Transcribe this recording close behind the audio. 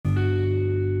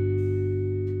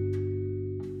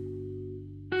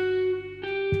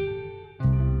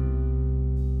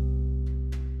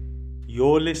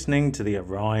You're listening to the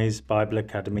Arise Bible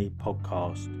Academy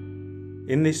podcast.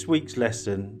 In this week's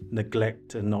lesson,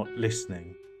 Neglect and Not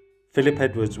Listening, Philip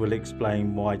Edwards will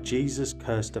explain why Jesus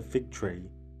cursed a fig tree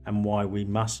and why we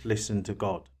must listen to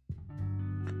God.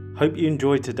 Hope you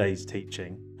enjoyed today's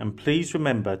teaching, and please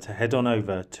remember to head on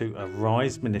over to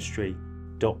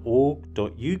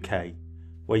ariseministry.org.uk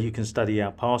where you can study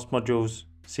our past modules,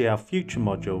 see our future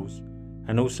modules,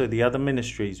 and also the other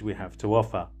ministries we have to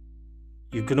offer.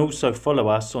 You can also follow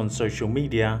us on social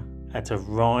media at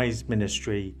Arise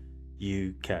Ministry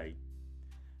UK.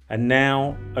 And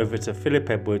now over to Philip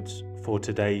Edwards for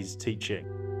today's teaching.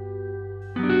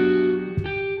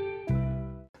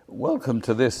 Welcome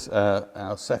to this,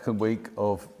 our second week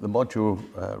of the module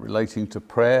relating to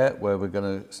prayer, where we're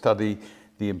going to study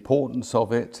the importance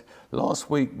of it. Last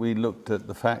week we looked at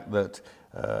the fact that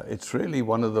it's really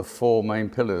one of the four main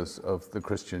pillars of the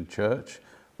Christian church,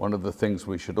 one of the things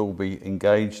we should all be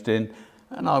engaged in,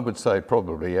 and I would say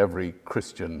probably every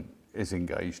Christian is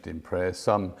engaged in prayer,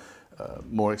 some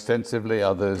more extensively,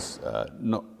 others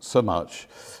not so much.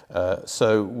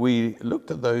 So we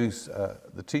looked at those,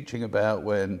 the teaching about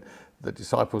when the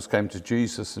disciples came to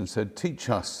Jesus and said, "Teach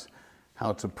us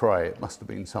how to pray." It must have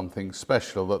been something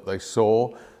special that they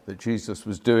saw that Jesus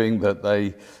was doing, that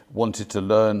they wanted to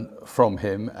learn from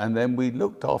him. And then we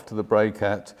looked after the break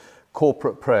at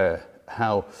corporate prayer,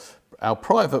 how our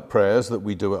private prayers that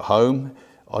we do at home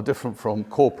are different from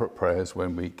corporate prayers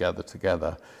when we gather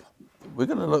together. We're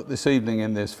going to look this evening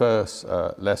in this first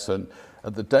lesson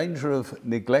at the danger of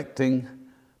neglecting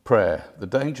prayer, the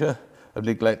danger of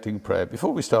neglecting prayer.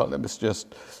 Before we start, let us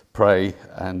just pray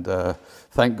and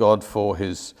thank God for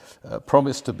his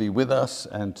promise to be with us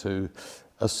and to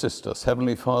assist us.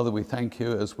 Heavenly Father, we thank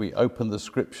you as we open the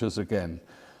scriptures again,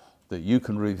 that you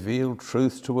can reveal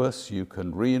truth to us, you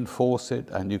can reinforce it,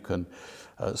 and you can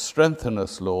strengthen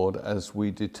us, Lord, as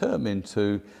we determine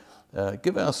to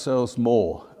give ourselves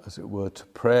more, as it were, to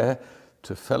prayer,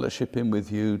 to fellowshipping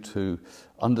with you, to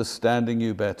understanding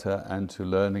you better, and to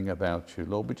learning about you.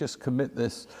 Lord, we just commit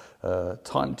this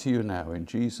time to you now, in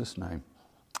Jesus' name.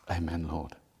 Amen,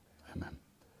 Lord. Amen.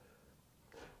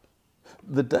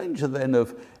 The danger then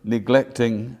of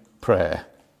neglecting prayer.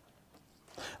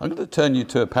 I'm going to turn you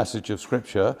to a passage of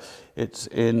scripture. It's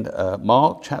in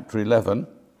Mark chapter 11.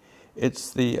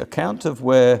 It's the account of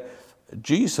where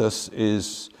Jesus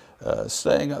is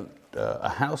staying at a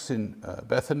house in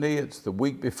Bethany. It's the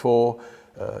week before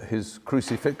his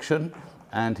crucifixion,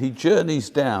 and he journeys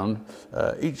down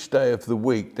each day of the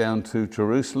week down to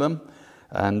Jerusalem.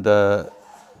 And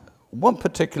one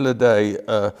particular day,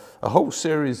 a whole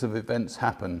series of events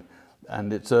happen,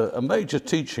 and it's a major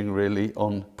teaching really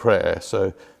on prayer.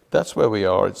 So that's where we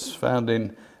are. It's found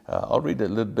in, I'll read it a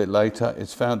little bit later.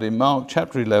 It's found in Mark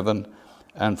chapter 11,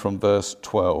 and from verse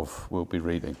 12 we'll be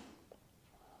reading.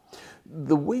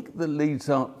 The week that leads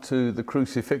up to the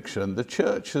crucifixion, the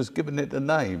church has given it a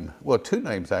name. Well, two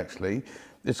names actually.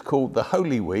 It's called the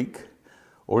Holy Week,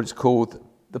 or it's called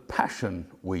the Passion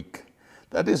Week.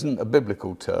 That isn't a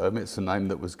biblical term, it's a name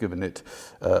that was given it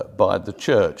by the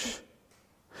church.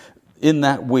 In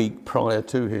that week prior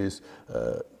to his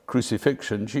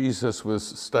crucifixion, Jesus was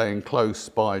staying close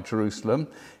by Jerusalem.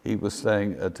 He was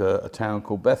staying at a town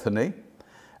called Bethany,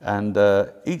 and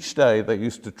each day they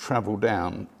used to travel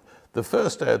down. The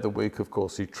first day of the week, of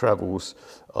course, he travels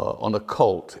on a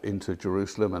colt into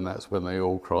Jerusalem, and that's when they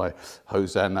all cry,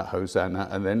 "Hosanna, Hosanna."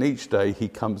 And then each day he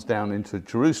comes down into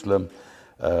Jerusalem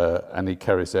and he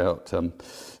carries out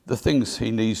the things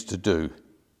he needs to do.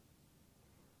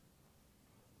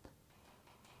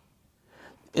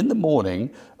 In the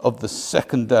morning of the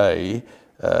second day,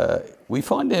 we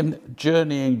find him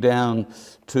journeying down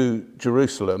to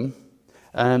Jerusalem,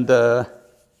 and a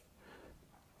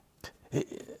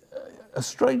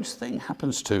strange thing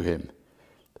happens to him.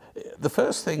 The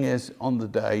first thing is, on the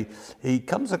day, he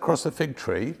comes across a fig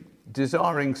tree,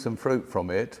 desiring some fruit from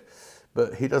it,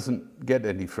 but he doesn't get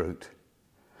any fruit.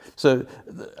 So,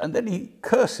 and then he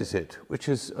curses it, which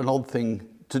is an odd thing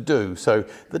to do. So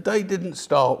the day didn't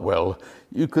start well.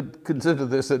 You could consider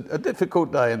this a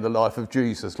difficult day in the life of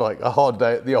Jesus, like a hard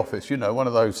day at the office, you know, one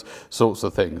of those sorts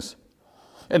of things.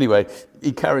 Anyway,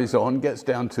 he carries on, gets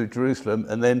down to Jerusalem,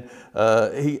 and then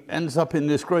he ends up in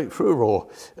this great furore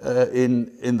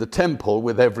in the temple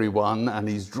with everyone, and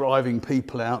he's driving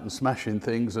people out and smashing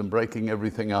things and breaking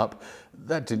everything up.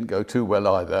 That didn't go too well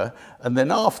either. And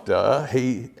then after,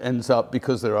 he ends up,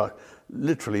 because there are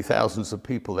literally thousands of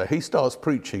people there. He starts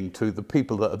preaching to the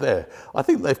people that are there. I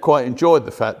think they've quite enjoyed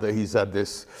the fact that he's had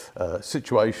this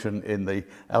situation in the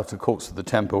outer courts of the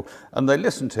temple, and they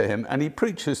listen to him, and he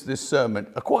preaches this sermon,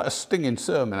 quite a stinging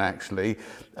sermon actually.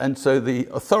 And so the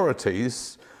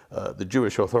authorities, the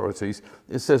Jewish authorities,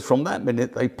 it says from that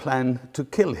minute they plan to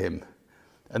kill him.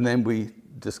 And then we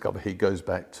discover he goes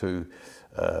back to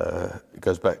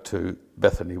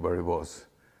Bethany where he was.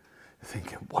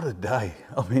 Thinking, what a day.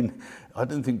 I mean, I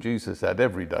don't think Jesus had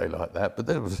every day like that, but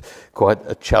that was quite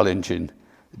a challenging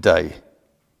day.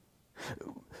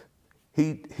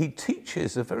 He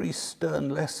teaches a very stern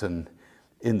lesson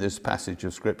in this passage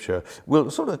of Scripture.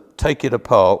 We'll sort of take it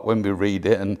apart when we read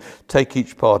it and take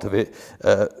each part of it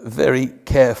very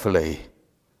carefully.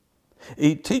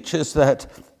 He teaches that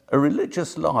a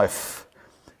religious life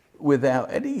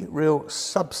without any real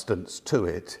substance to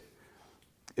it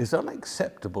is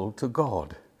unacceptable to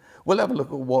God. We'll have a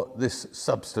look at what this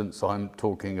substance I'm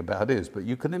talking about is, but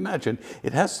you can imagine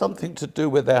it has something to do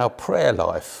with our prayer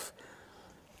life.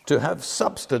 To have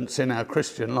substance in our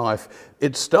Christian life,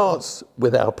 it starts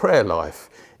with our prayer life,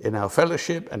 in our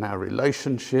fellowship and our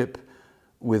relationship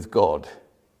with God.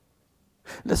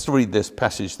 Let's read this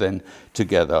passage then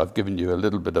together. I've given you a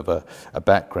little bit of a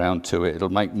background to it. It'll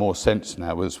make more sense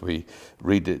now as we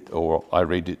read it, or I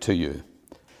read it to you.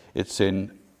 It's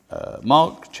in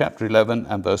Mark chapter 11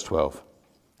 and verse 12.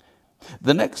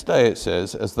 The next day, it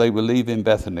says, as they were leaving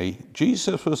Bethany,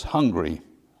 Jesus was hungry.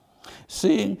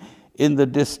 Seeing in the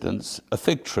distance a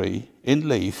fig tree in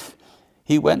leaf,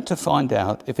 he went to find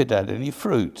out if it had any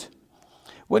fruit.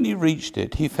 When he reached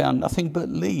it, he found nothing but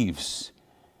leaves,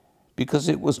 because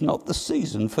it was not the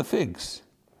season for figs.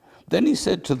 Then he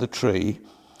said to the tree,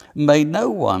 "May no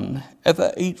one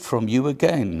ever eat from you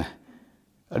again."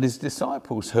 And his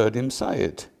disciples heard him say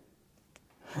it.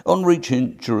 On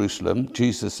reaching Jerusalem,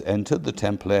 Jesus entered the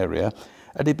temple area,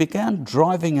 and he began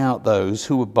driving out those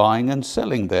who were buying and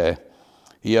selling there.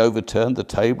 He overturned the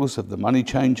tables of the money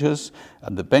changers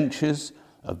and the benches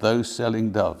of those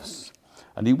selling doves.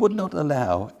 And he would not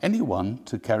allow anyone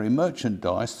to carry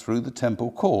merchandise through the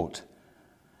temple court.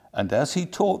 And as he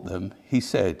taught them, he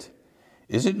said,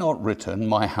 "Is it not written,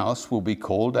 'My house will be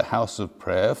called a house of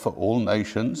prayer for all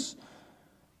nations'?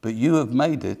 But you have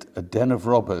made it a den of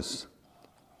robbers."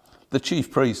 The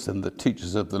chief priests and the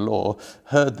teachers of the law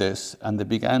heard this, and they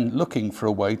began looking for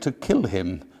a way to kill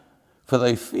him, for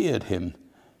they feared him,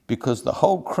 because the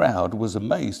whole crowd was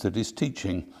amazed at his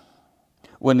teaching.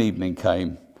 When evening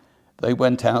came, they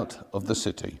went out of the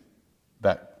city,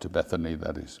 back to Bethany,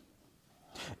 that is.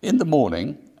 In the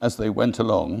morning, as they went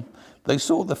along, they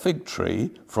saw the fig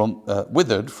tree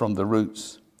withered from the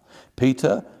roots.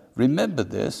 Peter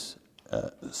remembered this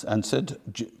and said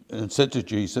to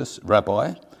Jesus,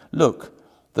 "Rabbi, look,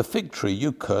 the fig tree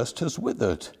you cursed has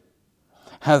withered."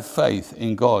 "Have faith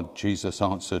in God," Jesus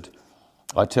answered.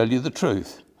 "I tell you the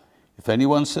truth. If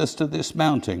anyone says to this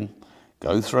mountain,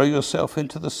 'Go throw yourself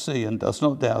into the sea,' and does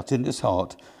not doubt in his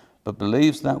heart, but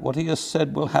believes that what he has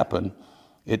said will happen,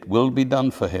 it will be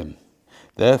done for him.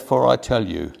 Therefore I tell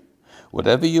you,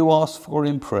 whatever you ask for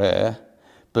in prayer,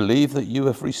 believe that you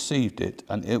have received it,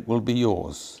 and it will be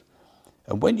yours.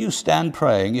 And when you stand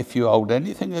praying, if you hold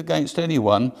anything against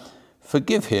anyone,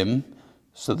 forgive him,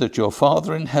 so that your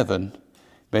Father in heaven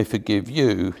may forgive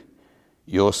you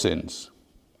your sins."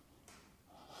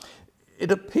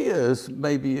 It appears,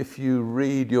 maybe if you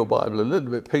read your Bible a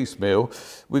little bit piecemeal,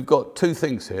 we've got two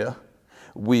things here.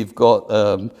 We've got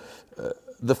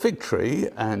the fig tree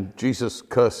and Jesus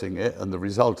cursing it and the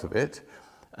result of it.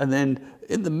 And then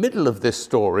in the middle of this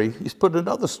story, he's put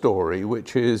another story,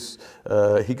 which is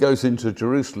he goes into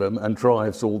Jerusalem and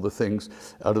drives all the things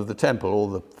out of the temple, all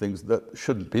the things that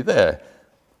shouldn't be there.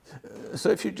 So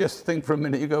if you just think for a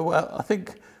minute, you go, well, I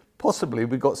think possibly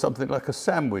we've got something like a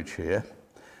sandwich here.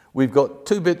 We've got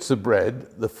two bits of bread,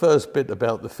 the first bit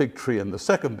about the fig tree and the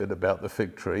second bit about the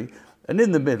fig tree. And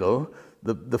in the middle,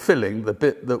 the filling, the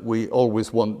bit that we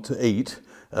always want to eat,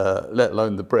 let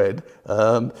alone the bread,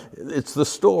 it's the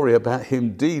story about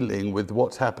him dealing with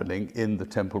what's happening in the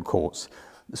temple courts.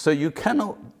 So you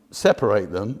cannot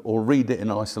separate them or read it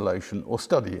in isolation or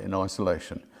study it in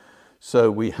isolation. So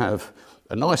we have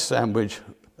a nice sandwich,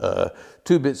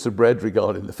 two bits of bread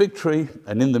regarding the fig tree,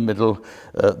 and in the middle,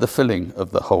 the filling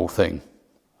of the whole thing.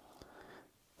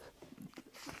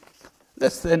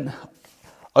 Let's then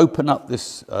open up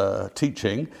this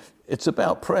teaching. It's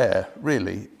about prayer,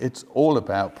 really. It's all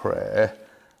about prayer.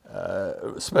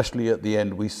 Especially at the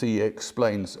end, we see it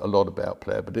explains a lot about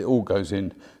prayer, but it all goes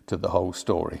into the whole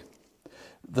story.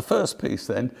 The first piece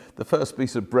then, the first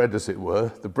piece of bread as it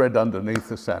were, the bread underneath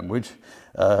the sandwich,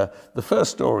 the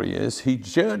first story is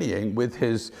he's journeying with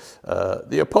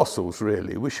the apostles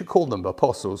really. We should call them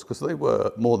apostles because they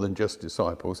were more than just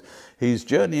disciples. He's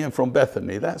journeying from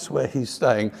Bethany, that's where he's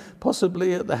staying,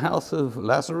 possibly at the house of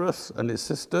Lazarus and his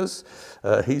sisters.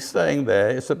 He's staying there.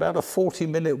 It's about a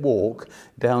 40-minute walk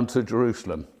down to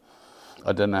Jerusalem.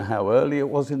 I don't know how early it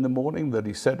was in the morning that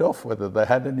he set off, whether they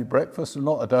had any breakfast or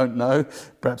not, I don't know.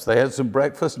 Perhaps they had some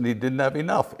breakfast and he didn't have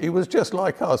enough. He was just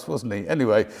like us, wasn't he?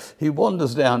 Anyway, he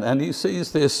wanders down and he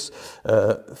sees this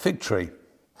fig tree.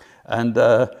 And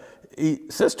he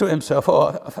says to himself,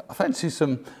 I fancy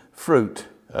some fruit.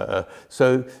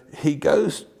 So he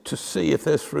goes to see if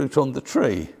there's fruit on the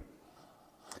tree.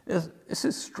 This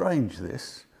is strange,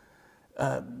 this,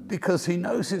 because he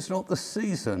knows it's not the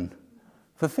season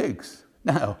for figs.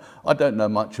 Now, I don't know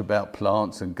much about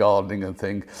plants and gardening and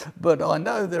things, but I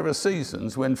know there are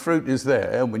seasons when fruit is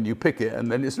there and when you pick it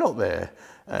and then it's not there.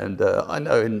 And I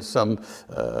know in some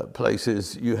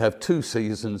places you have 2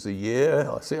 seasons a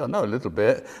year. I know a little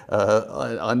bit.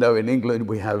 I know in England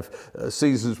we have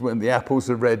seasons when the apples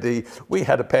are ready. We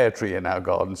had a pear tree in our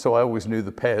garden, so I always knew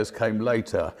the pears came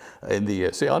later in the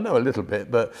year. See, I know a little bit,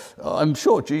 but I'm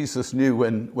sure Jesus knew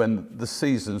when the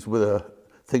seasons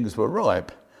things were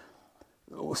ripe.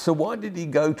 So why did he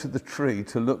go to the tree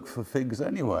to look for figs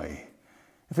anyway,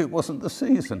 if it wasn't the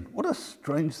season? What a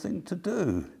strange thing to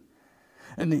do.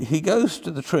 And he goes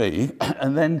to the tree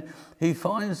and then he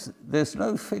finds there's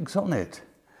no figs on it.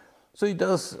 So he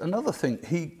does another thing.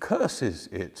 He curses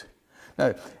it.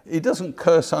 Now, he doesn't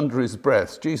curse under his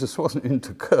breath. Jesus wasn't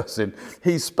into cursing.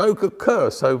 He spoke a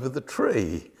curse over the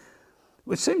tree,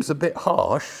 which seems a bit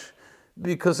harsh,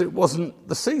 because it wasn't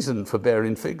the season for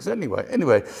bearing figs anyway.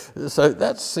 Anyway, so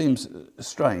that seems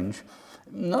strange.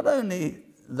 Not only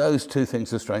those 2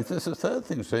 things are strange, there's a third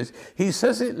thing strange. He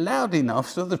says it loud enough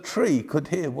so the tree could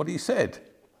hear what he said.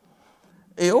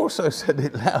 He also said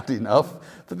it loud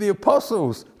enough for the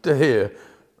apostles to hear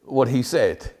what he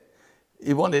said.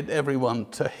 He wanted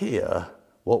everyone to hear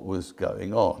what was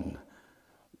going on.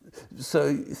 So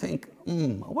you think, I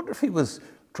wonder if he was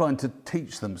trying to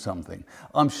teach them something.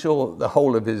 I'm sure the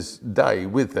whole of his day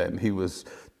with them, he was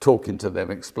talking to them,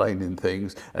 explaining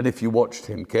things. And if you watched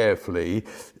him carefully,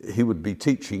 he would be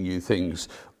teaching you things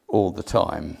all the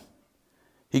time.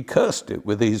 He cursed it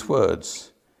with these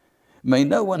words, "May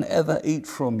no one ever eat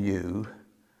from you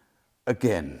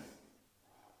again."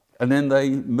 And then they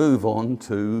move on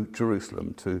to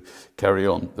Jerusalem to carry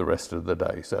on the rest of the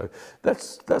day. So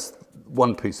that's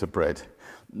one piece of bread.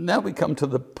 Now we come to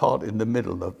the part in the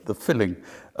middle of the filling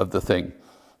of the thing.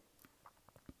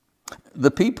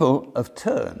 The people have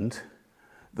turned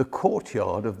the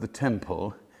courtyard of the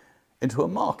temple into a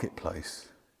marketplace.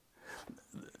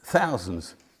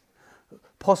 Thousands,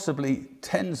 possibly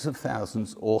tens of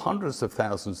thousands or hundreds of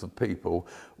thousands of people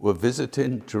were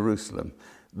visiting Jerusalem.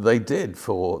 They did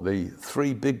for the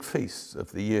 3 big feasts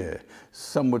of the year.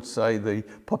 Some would say the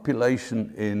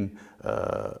population in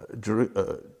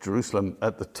Jerusalem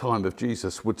at the time of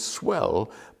Jesus would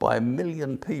swell by 1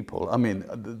 million people. I mean,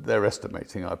 they're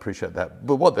estimating, I appreciate that.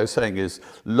 But what they're saying is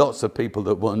lots of people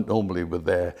that weren't normally were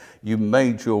there. You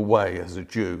made your way as a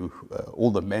Jew,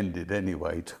 all the men did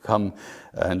anyway, to come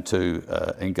and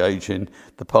to engage in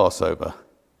the Passover.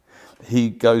 He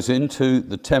goes into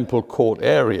the temple court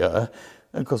area,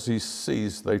 and because he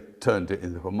sees they turned it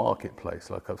into a marketplace.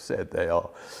 Like I've said, they are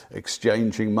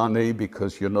exchanging money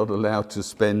because you're not allowed to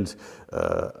spend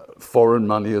foreign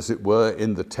money, as it were,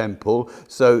 in the temple.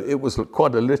 So it was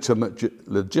quite a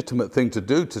legitimate thing to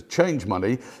do, to change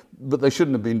money, but they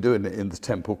shouldn't have been doing it in the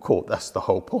temple court. That's the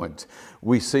whole point.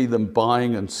 We see them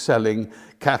buying and selling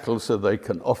cattle so they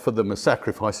can offer them as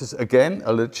sacrifices. Again,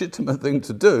 a legitimate thing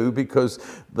to do, because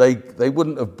they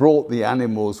wouldn't have brought the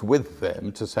animals with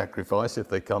them to sacrifice if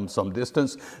they come some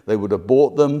distance. They would have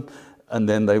bought them and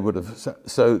then they would have...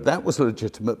 So that was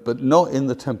legitimate, but not in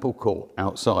the temple court,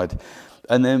 outside.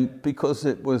 And then because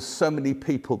it was so many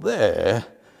people there,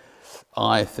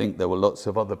 I think there were lots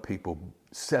of other people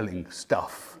selling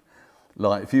stuff.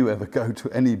 Like if you ever go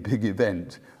to any big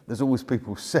event, there's always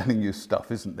people selling you stuff,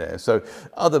 isn't there? So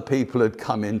other people had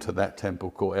come into that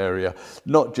temple court area,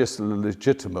 not just the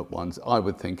legitimate ones, I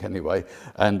would think anyway,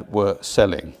 and were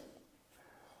selling.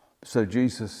 So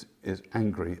Jesus is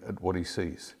angry at what he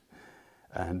sees.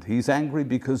 And he's angry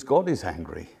because God is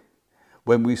angry.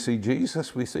 When we see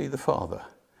Jesus, we see the Father.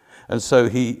 And so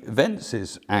he vents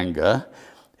his anger.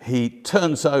 He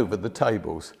turns over the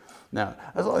tables. Now,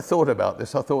 as I thought about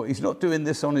this, I thought he's not doing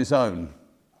this on his own.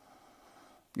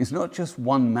 He's not just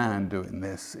one man doing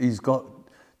this. He's got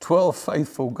 12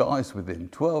 faithful guys with him,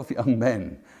 12 young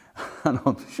men. And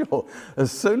I'm sure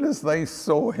as soon as they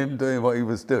saw him doing what he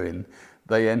was doing,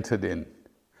 they entered in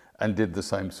and did the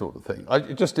same sort of thing.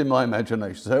 Just in my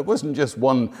imagination. So it wasn't just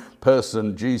one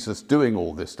person, Jesus, doing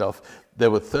all this stuff. There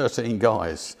were 13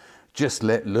 guys just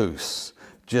let loose,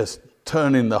 just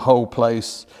turning the whole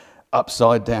place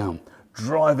upside down,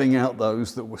 driving out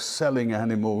those that were selling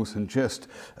animals, and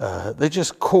they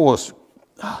just caused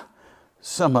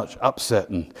so much upset.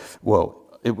 And, well,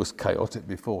 it was chaotic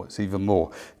before. It's even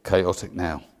more chaotic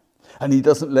now. And he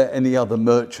doesn't let any other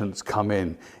merchants come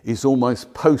in. He's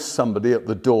almost posts somebody at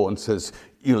the door and says,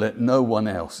 you let no one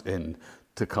else in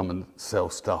to come and sell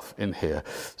stuff in here.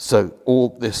 So all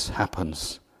this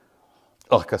happens.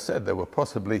 Like I said, there were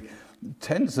possibly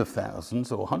tens of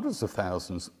thousands or hundreds of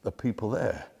thousands of people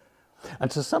there.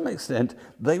 And to some extent,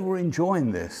 they were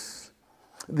enjoying this.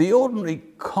 The ordinary,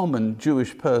 common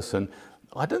Jewish person,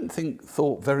 I don't think,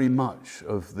 thought very much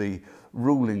of the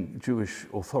ruling Jewish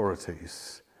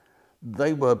authorities.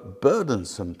 They were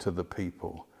burdensome to the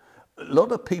people. A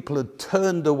lot of people had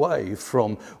turned away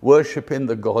from worshipping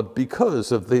the God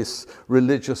because of this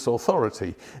religious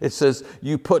authority. It says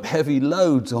you put heavy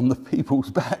loads on the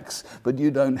people's backs, but you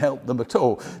don't help them at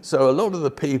all. So a lot of the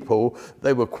people,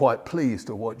 they were quite pleased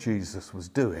at what Jesus was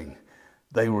doing.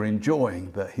 They were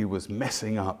enjoying that he was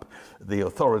messing up the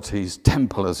authorities'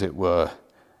 temple, as it were.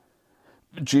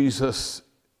 Jesus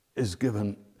is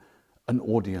given an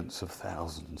audience of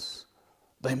thousands.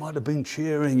 They might have been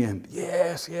cheering him,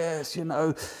 yes, yes, you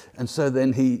know. And so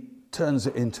then he turns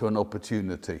it into an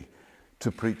opportunity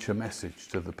to preach a message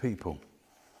to the people.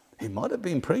 He might have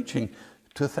been preaching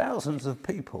to thousands of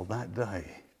people that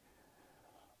day.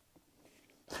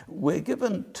 We're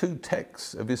given 2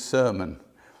 texts of his sermon.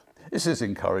 This is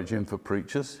encouraging for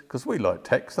preachers, because we like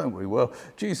texts, don't we? Well,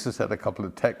 Jesus had a couple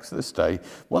of texts this day.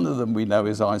 One of them we know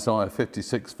is Isaiah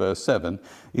 56, verse 7.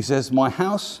 He says, my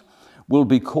house will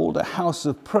be called a house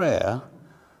of prayer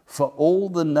for all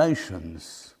the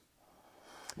nations.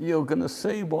 You're going to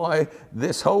see why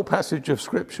this whole passage of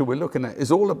Scripture we're looking at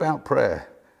is all about prayer.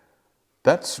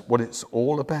 That's what it's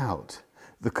all about.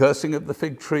 The cursing of the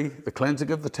fig tree, the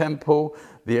cleansing of the temple,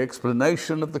 the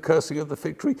explanation of the cursing of the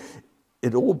fig tree.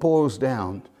 It all boils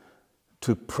down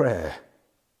to prayer.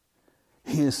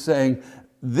 He is saying,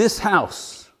 this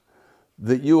house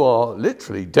that you are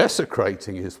literally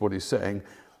desecrating, is what he's saying,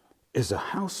 is a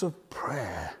house of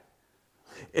prayer.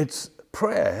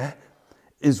 Prayer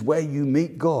is where you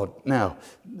meet God. Now,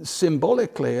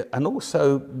 symbolically, and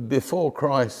also before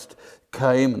Christ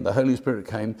came and the Holy Spirit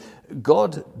came,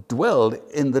 God dwelled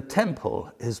in the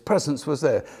temple. His presence was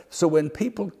there. So when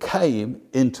people came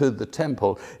into the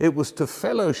temple, it was to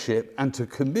fellowship and to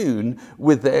commune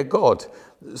with their God.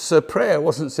 So prayer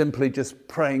wasn't simply just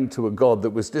praying to a God that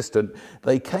was distant.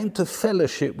 They came to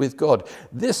fellowship with God.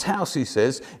 This house, he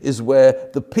says, is where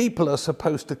the people are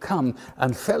supposed to come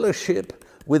and fellowship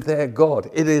with their God.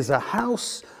 It is a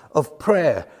house of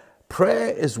prayer. Prayer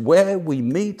is where we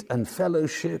meet and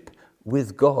fellowship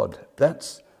with God.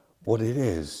 That's what it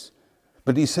is.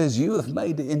 But he says, you have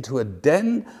made it into a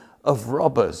den of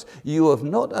robbers. You have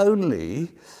not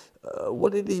only,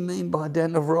 what did he mean by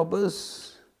den of robbers?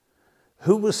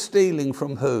 Who was stealing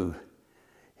from who?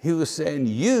 He was saying,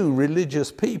 you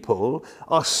religious people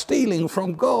are stealing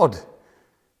from God.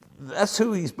 That's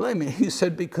who he's blaming. He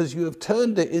said, because you have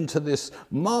turned it into this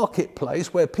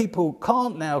marketplace where people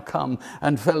can't now come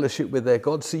and fellowship with their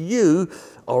God. So you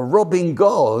are robbing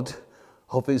God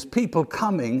of his people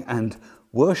coming and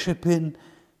worshipping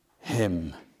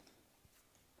him.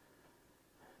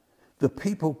 The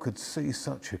people could see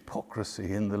such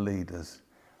hypocrisy in the leaders.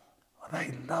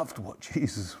 They loved what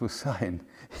Jesus was saying.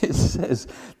 It says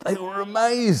they were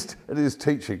amazed at his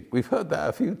teaching. We've heard that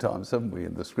a few times, haven't we,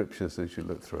 in the scriptures as you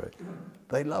look through it.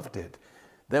 They loved it.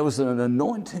 There was an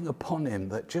anointing upon him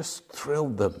that just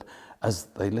thrilled them as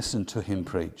they listened to him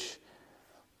preach.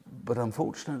 But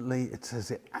unfortunately, it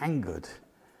says it angered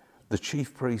the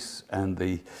chief priests and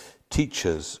the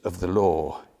teachers of the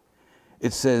law.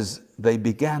 It says they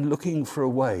began looking for a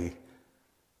way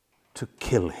to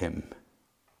kill him.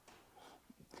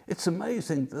 It's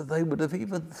amazing that they would have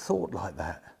even thought like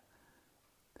that.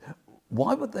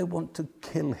 Why would they want to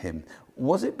kill him?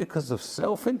 Was it because of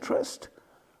self-interest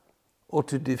or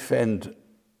to defend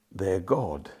their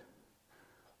God?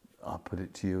 I put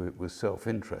it to you, it was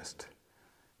self-interest.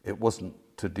 It wasn't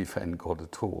to defend God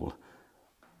at all.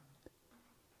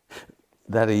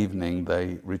 That evening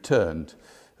they returned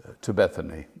to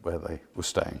Bethany, where they were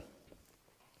staying.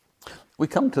 We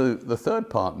come to the third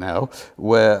part now,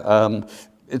 where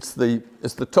it's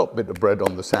the top bit of bread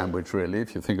on the sandwich, really,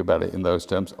 if you think about it in those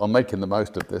terms. I'm making the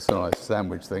most of this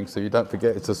sandwich thing, so you don't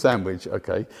forget it's a sandwich,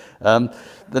 okay.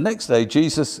 The next day,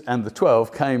 Jesus and the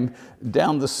 12 came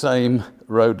down the same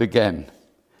road again.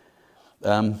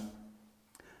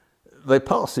 They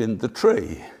pass in the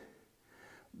tree.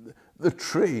 The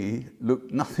tree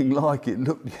looked nothing like it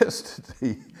looked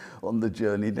yesterday on the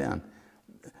journey down.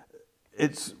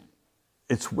 It's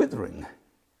withering.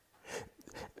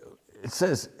 It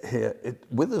says here, it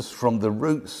withers from the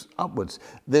roots upwards.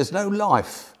 There's no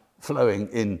life flowing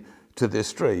into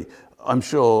this tree. I'm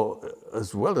sure,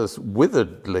 as well as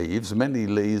withered leaves, many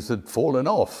leaves had fallen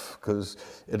off because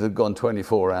it had gone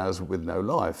 24 hours with no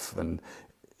life, and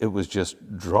it was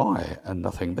just dry and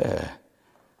nothing there.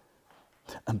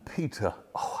 And Peter,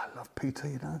 oh, I love Peter,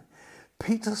 you know.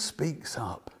 Peter speaks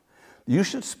up. You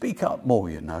should speak up more,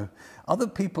 you know. Other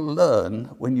people learn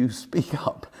when you speak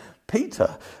up.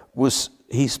 Peter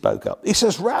he spoke up. He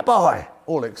says, "Rabbi,"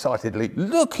 all excitedly,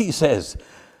 "look," he says,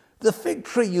 "the fig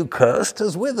tree you cursed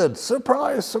has withered."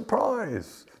 Surprise,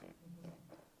 surprise.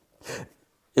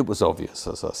 It was obvious,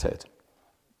 as I said.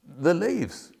 The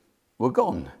leaves were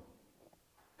gone.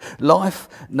 Life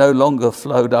no longer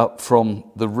flowed up from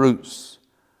the roots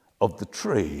of the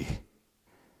tree.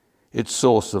 Its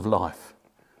source of life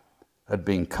had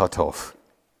been cut off.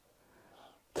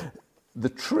 The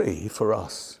tree, for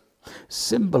us,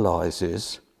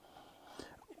 symbolizes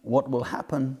what will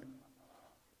happen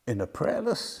in a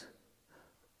prayerless,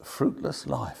 fruitless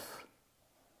life.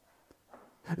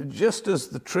 Just as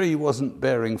the tree wasn't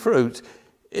bearing fruit,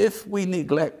 if we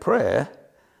neglect prayer,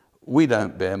 we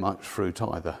don't bear much fruit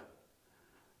either.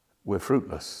 We're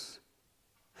fruitless.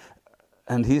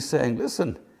 And he's saying,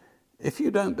 listen, if you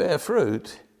don't bear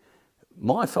fruit,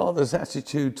 my Father's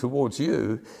attitude towards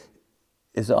you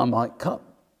is I might cut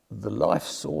the life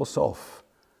source off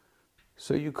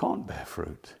so you can't bear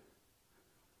fruit.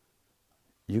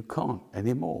 You can't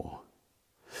anymore.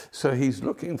 So he's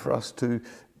looking for us to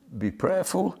be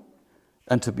prayerful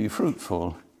and to be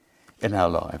fruitful in our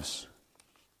lives.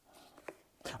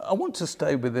 I want to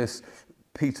stay with this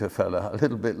Peter fella a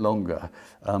little bit longer.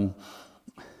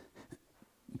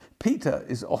 Peter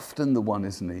is often the one,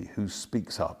 isn't he, who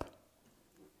speaks up.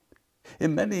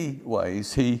 In many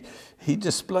ways, he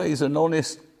displays an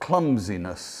honest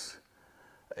clumsiness.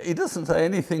 He doesn't say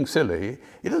anything silly.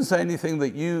 He doesn't say anything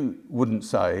that you wouldn't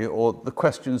say or the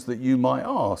questions that you might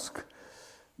ask.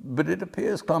 But it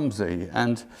appears clumsy.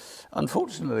 And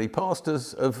unfortunately,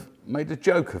 pastors have made a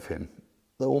joke of him,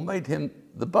 or made him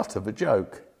the butt of a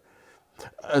joke.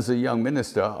 As a young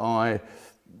minister, I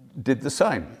did the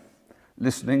same.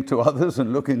 Listening to others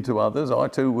and looking to others, I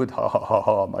too would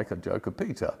make a joke of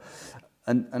Peter.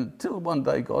 And until one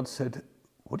day God said,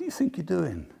 "What do you think you're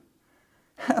doing?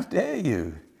 How dare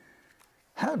you?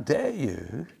 How dare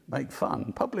you make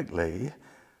fun publicly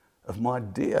of my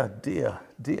dear, dear,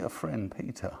 dear friend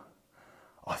Peter?"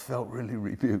 I felt really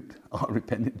rebuked. I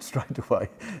repented straight away,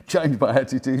 changed my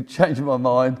attitude, changed my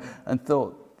mind, and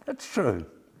thought, that's true.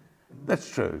 That's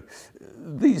true.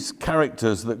 These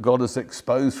characters that God has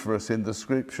exposed for us in the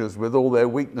scriptures with all their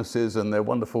weaknesses and their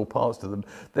wonderful parts to them,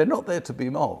 they're not there to be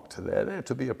mocked. They're there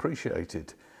to be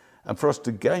appreciated. And for us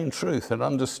to gain truth and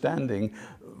understanding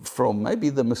from maybe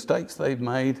the mistakes they've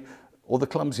made or the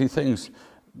clumsy things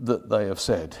that they have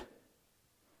said.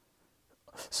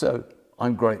 So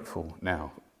I'm grateful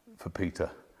now for Peter.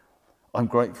 I'm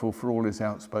grateful for all his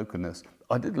outspokenness.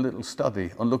 I did a little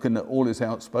study on looking at all his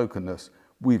outspokenness.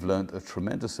 We've learned a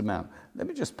tremendous amount. Let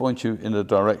me just point you in a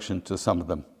direction to some of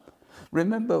them.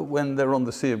 Remember when they're on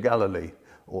the Sea of Galilee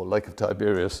or Lake of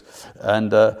Tiberias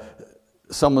and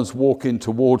someone's walking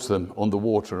towards them on the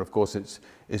water. Of course,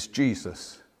 it's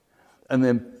Jesus. And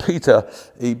then Peter,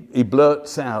 he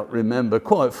blurts out, remember,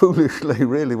 quite foolishly,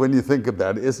 really, when you think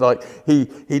about it. It's like he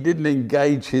didn't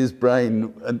engage his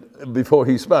brain before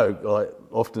he spoke, like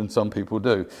often some people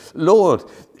do. "Lord,"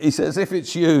 he says, "if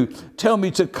it's you, tell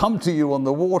me to come to you on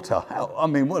the water."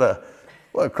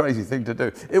 What a crazy thing to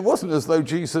do. It wasn't as though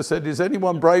Jesus said, "Is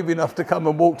anyone brave enough to come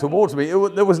and walk towards me?"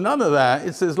 There was none of that.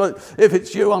 It says, "Look, if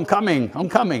it's you, I'm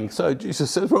coming. So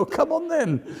Jesus says, "Well, come on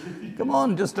then. Come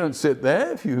on, just don't sit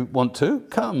there if you want to.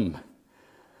 Come."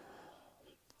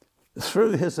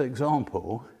 Through his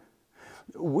example,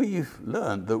 we've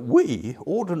learned that we,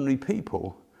 ordinary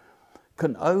people,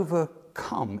 can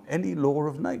overcome any law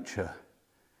of nature.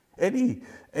 Any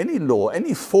law,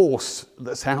 any force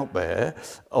that's out there,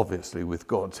 obviously with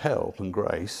God's help and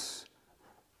grace,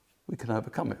 we can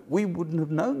overcome it. We wouldn't have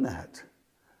known that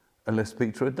unless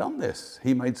Peter had done this.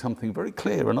 He made something very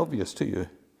clear and obvious to you.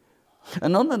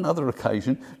 And on another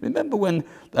occasion, remember when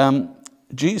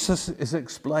Jesus is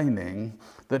explaining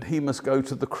that he must go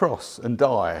to the cross and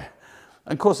die.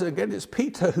 And of course, again, it's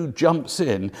Peter who jumps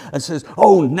in and says,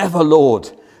 "Oh, never,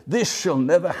 Lord. This shall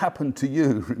never happen to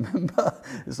you." Remember?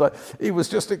 It's like he was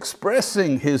just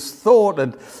expressing his thought,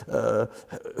 and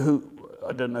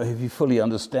I don't know if you fully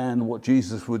understand what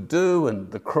Jesus would do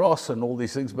and the cross and all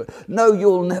these things, but no,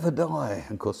 you'll never die.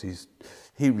 And of course,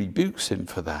 he rebukes him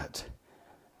for that.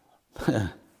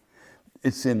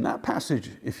 It's in that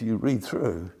passage, if you read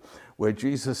through, where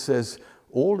Jesus says,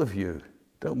 all of you,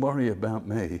 don't worry about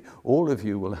me, all of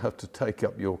you will have to take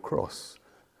up your cross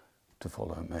to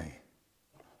follow me.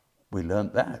 We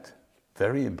learnt that.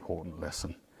 Very important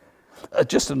lesson.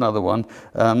 Just another one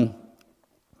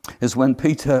is when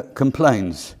Peter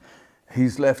complains.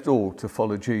 He's left all to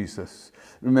follow Jesus.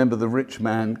 Remember, the rich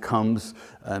man comes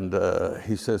and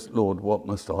he says, "Lord, what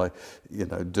must I,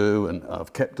 do? And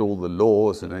I've kept all the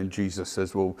laws." And then Jesus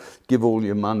says, "Well, give all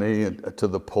your money to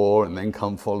the poor and then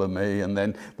come follow me." And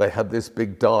then they have this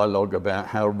big dialogue about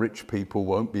how rich people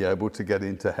won't be able to get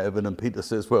into heaven. And Peter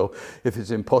says, "Well, if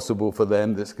it's impossible for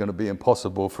them, it's going to be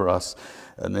impossible for us."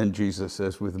 And then Jesus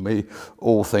says, "With me,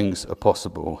 all things are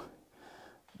possible."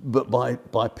 But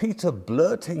by Peter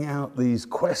blurting out these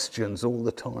questions all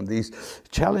the time, these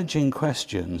challenging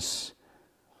questions,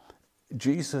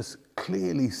 Jesus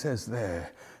clearly says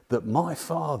there that my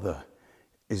Father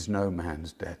is no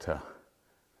man's debtor.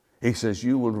 He says,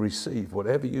 you will receive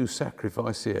whatever you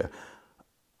sacrifice here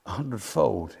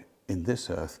 100-fold in this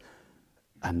earth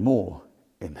and more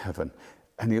in heaven.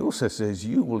 And he also says,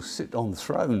 you will sit on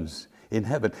thrones in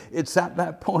heaven. It's at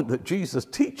that point that Jesus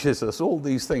teaches us all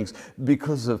these things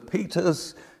because of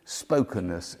Peter's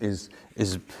spokenness,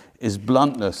 his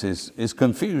bluntness, his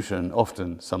confusion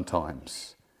often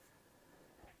sometimes.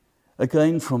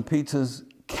 Again, from Peter's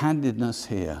candidness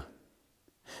here,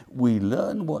 we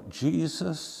learn what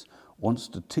Jesus wants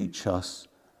to teach us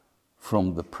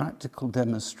from the practical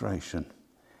demonstration.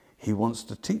 He wants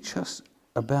to teach us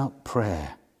about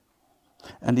prayer.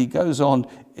 And he goes on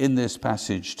in this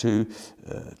passage to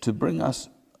bring us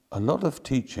a lot of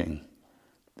teaching.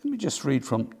 Let me just read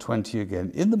from 20 again.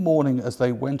 In the morning as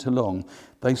they went along,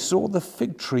 they saw the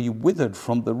fig tree withered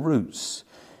from the roots.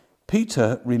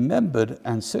 Peter remembered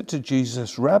and said to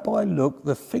Jesus, "Rabbi, look,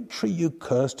 the fig tree you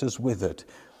cursed has withered."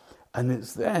 And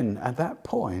it's then, at that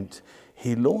point,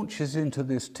 he launches into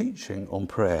this teaching on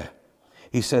prayer.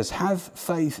 He says, "Have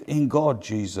faith in God,"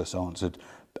 Jesus answered.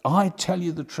 "I tell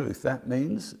you the truth." That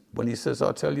means when he says,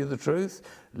 "I tell you the truth,"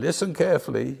 listen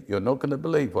carefully. You're not going to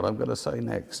believe what I'm going to say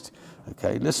next.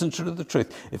 Okay, listen to the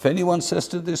truth. "If anyone says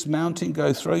to this mountain,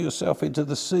 'Go throw yourself into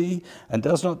the sea,' and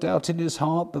does not doubt in his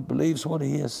heart, but believes what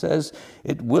he says,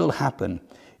 it will happen.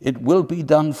 It will be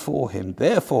done for him.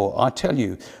 Therefore, I tell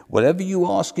you, whatever you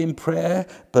ask in prayer,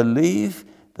 believe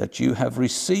that you have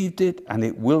received it and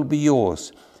it will be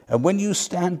yours. And when you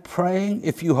stand praying,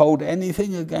 if you hold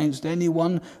anything against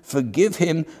anyone, forgive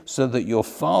him, so that your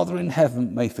Father in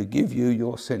heaven may forgive you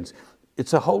your sins."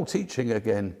 It's a whole teaching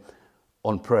again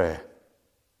on prayer.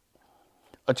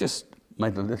 I just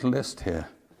made a little list here.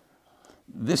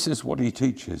 This is what he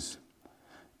teaches.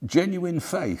 Genuine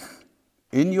faith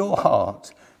in your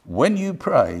heart when you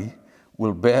pray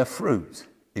will bear fruit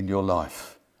in your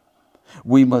life.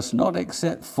 We must not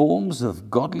accept forms of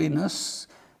godliness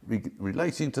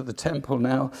relating to the temple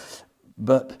now,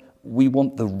 but we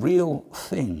want the real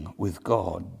thing with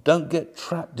God. Don't get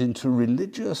trapped into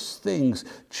religious things,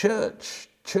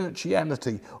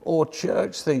 churchianity or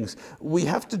church things. We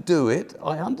have to do it.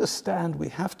 I understand we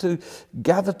have to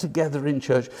gather together in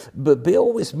church, but be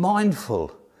always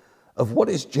mindful of what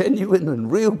is genuine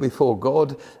and real before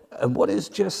God and what is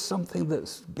just something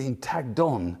that's been tagged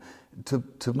on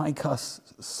to make us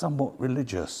somewhat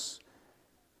religious.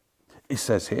 He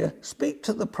says here, speak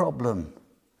to the problem.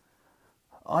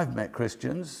 I've met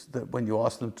Christians that when you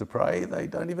ask them to pray, they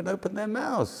don't even open their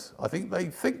mouths. I think they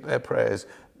think they're prayers,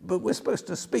 but we're supposed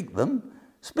to speak them.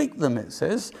 Speak them, it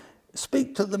says.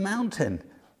 Speak to the mountain.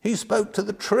 He spoke to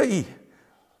the tree.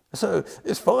 So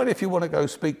it's fine if you want to go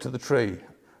speak to the tree.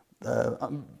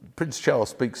 Prince Charles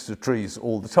speaks to trees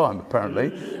all the time, apparently,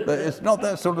 but it's not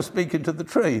that sort of speaking to the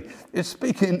tree. It's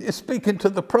speaking to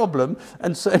the problem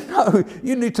and saying, no,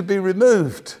 you need to be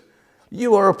removed.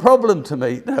 You are a problem to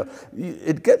me. Now,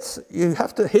 you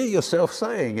have to hear yourself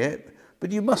saying it,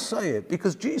 but you must say it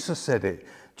because Jesus said it.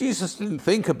 Jesus didn't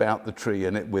think about the tree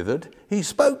and it withered. He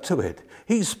spoke to it.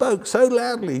 He spoke so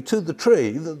loudly to the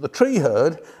tree that the tree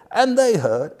heard and they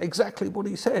heard exactly what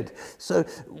he said. So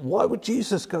why would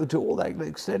Jesus go to all that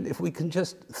extent if we can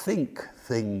just think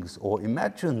things or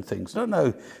imagine things?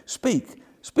 No, speak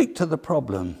to the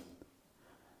problem.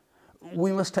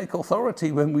 We must take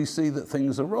authority when we see that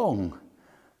things are wrong.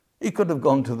 He could have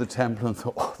gone to the temple and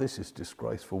thought, oh, this is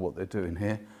disgraceful what they're doing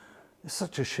here. It's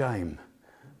such a shame.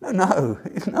 No,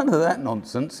 none of that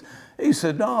nonsense. He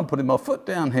said, no, I'm putting my foot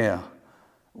down here.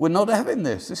 We're not having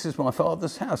this. This is my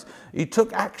Father's house. He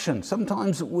took action.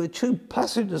 Sometimes we're too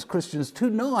passive as Christians, too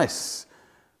nice.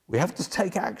 We have to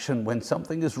take action when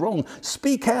something is wrong.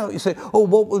 Speak out. You say, oh,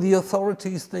 what will the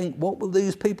authorities think? What will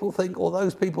these people think? Or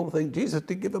those people think? Jesus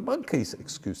didn't give a monkey's,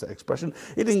 excuse that expression.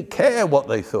 He didn't care what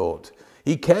they thought.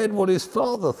 He cared what his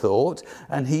Father thought,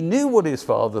 and he knew what his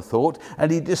Father thought,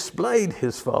 and he displayed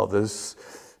his Father's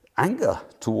anger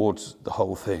towards the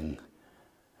whole thing.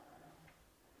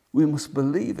 We must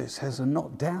believe, it says, and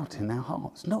not doubt in our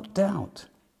hearts. Not doubt.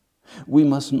 We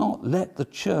must not let the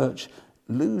church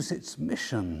lose its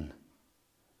mission.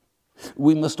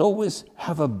 We must always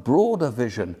have a broader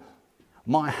vision.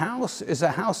 My house is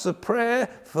a house of prayer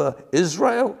for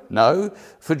Israel? No.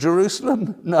 For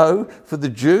Jerusalem? No. For the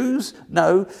Jews?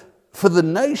 No. For the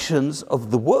nations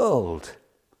of the world.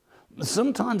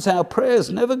 Sometimes our prayers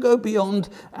never go beyond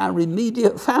our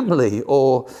immediate family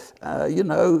or,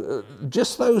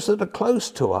 just those that are close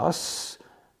to us.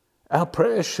 Our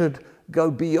prayers should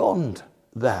go beyond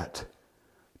that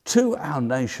to our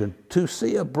nation, to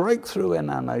see a breakthrough in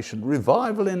our nation,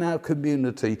 revival in our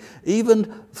community,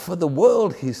 even for the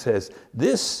world, he says.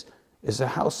 This is a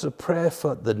house of prayer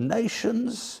for the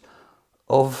nations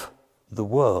of the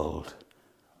world.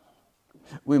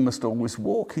 We must always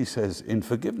walk, he says, in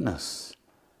forgiveness.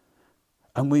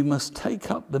 And we must take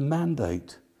up the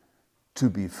mandate to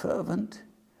be fervent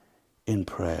in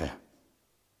prayer.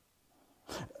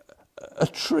 A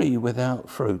tree without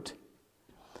fruit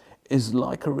is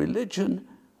like a religion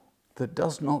that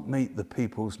does not meet the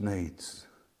people's needs.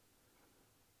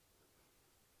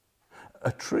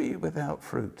 A tree without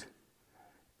fruit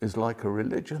is like a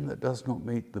religion that does not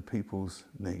meet the people's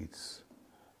needs.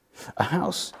 A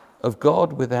house of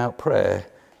God without prayer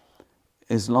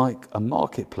is like a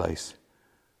marketplace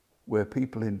where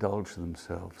people indulge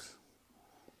themselves.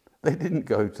 They didn't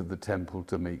go to the temple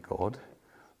to meet God.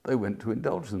 They went to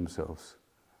indulge themselves.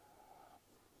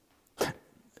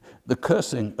 The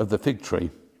cursing of the fig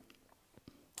tree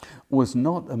was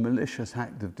not a malicious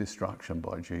act of destruction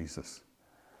by Jesus.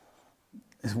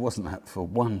 It wasn't that for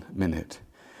 1 minute,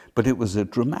 but it was a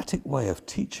dramatic way of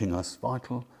teaching us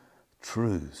vital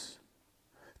truths.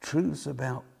 Truths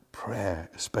about prayer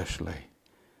especially.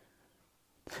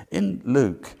 In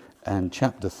Luke and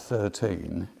chapter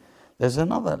 13, there's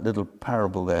another little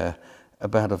parable there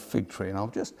about a fig tree, and I'll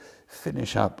just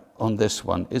finish up on this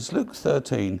one. It's Luke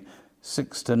 13,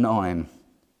 6-9.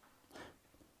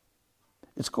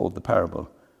 It's called the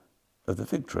parable of the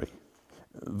fig tree.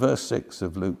 Verse 6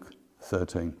 of Luke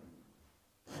 13.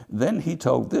 Then he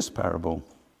told this parable.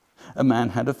 A man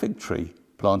had a fig tree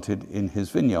planted in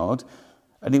his vineyard,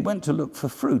 and he went to look for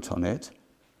fruit on it,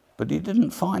 but he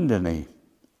didn't find any.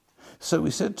 So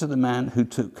he said to the man who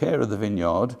took care of the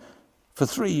vineyard, for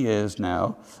 3 years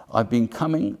now, I've been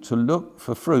coming to look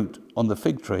for fruit on the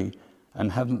fig tree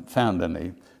and haven't found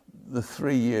any. The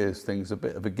 3 years thing's a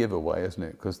bit of a giveaway, isn't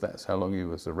it? Because that's how long he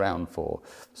was around for.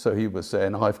 So he was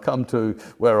saying, I've come to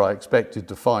where I expected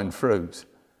to find fruit,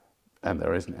 and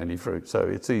there isn't any fruit. So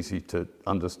it's easy to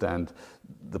understand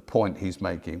the point he's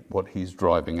making, what he's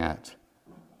driving at.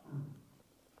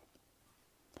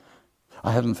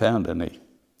 I haven't found any.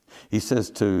 He says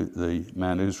to the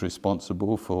man who's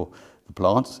responsible for the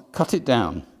plants, cut it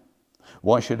down.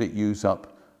 Why should it use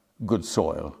up good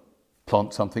soil?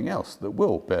 Plant something else that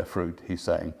will bear fruit, he's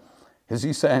saying. Is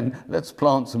he saying, let's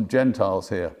plant some Gentiles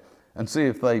here and see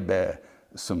if they bear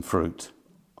some fruit?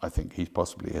 I think he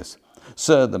possibly is.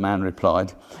 Sir, the man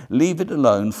replied, leave it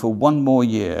alone for 1 more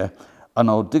year and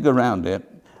I'll dig around it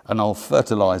and I'll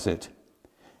fertilize it.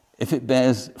 If it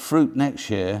bears fruit next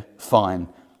year, fine.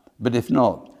 But if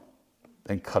not,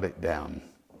 then cut it down.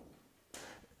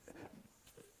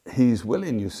 He's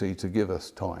willing, you see, to give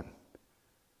us time.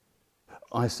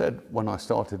 I said when I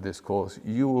started this course,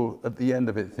 you will, at the end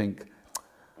of it, think,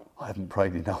 I haven't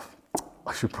prayed enough.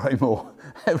 I should pray more.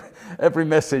 Every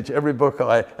message, every book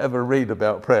I ever read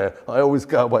about prayer, I always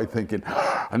go away thinking,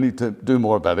 I need to do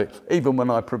more about it. Even when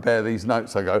I prepare these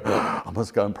notes, I go, I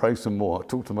must go and pray some more. I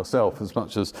talk to myself as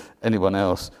much as anyone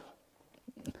else.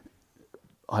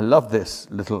 I love this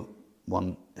little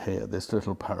one here, this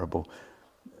little parable,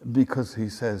 because he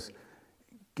says,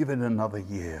 give it another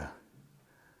year.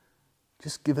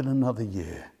 Just give it another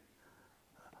year.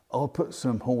 I'll put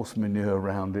some horse manure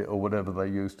around it or whatever they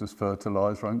used as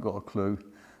fertiliser. I haven't got a clue.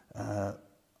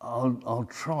 I'll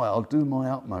try. I'll do my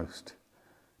utmost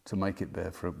to make it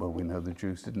bear fruit. Well, we know the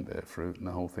juice didn't bear fruit and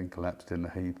the whole thing collapsed in a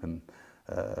heap and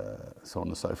so on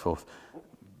and so forth.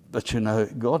 But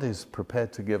God is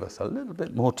prepared to give us a little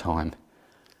bit more time.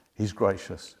 He's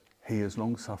gracious. He is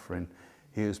long-suffering.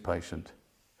 He is patient.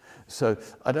 So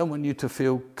I don't want you to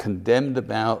feel condemned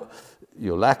about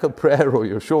your lack of prayer or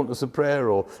your shortness of prayer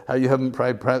or how you haven't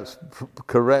prayed perhaps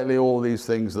correctly, all these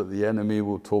things that the enemy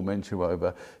will torment you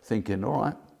over, thinking, all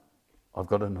right, I've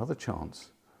got another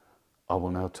chance. I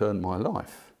will now turn my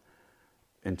life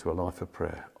into a life of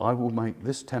prayer. I will make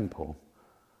this temple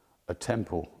a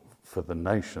temple for the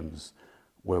nations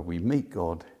where we meet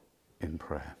God in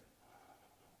prayer.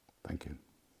 Thank you.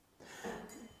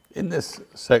 In this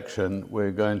section,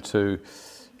 we're going to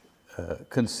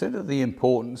consider the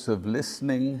importance of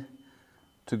listening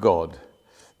to God.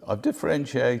 I've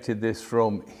differentiated this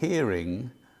from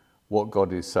hearing what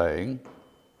God is saying.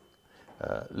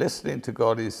 Listening to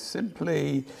God is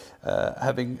simply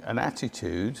having an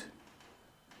attitude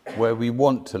where we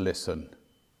want to listen.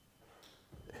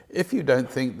 If you don't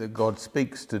think that God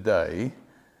speaks today,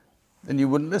 then you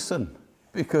wouldn't listen,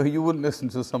 because you wouldn't listen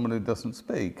to someone who doesn't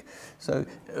speak. So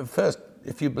first,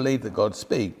 if you believe that God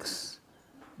speaks,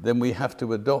 then we have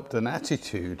to adopt an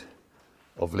attitude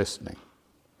of listening.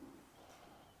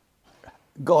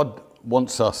 God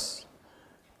wants us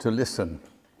to listen.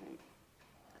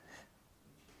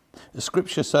 The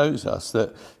scripture shows us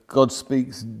that God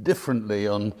speaks differently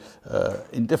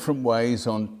in different ways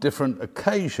on different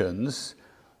occasions,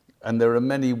 and there are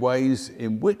many ways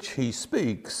in which he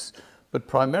speaks, but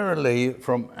primarily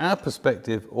from our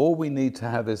perspective, all we need to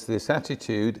have is this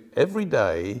attitude every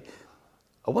day.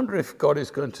 I wonder if God is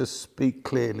going to speak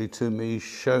clearly to me,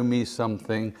 show me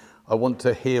something. I want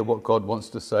to hear what God wants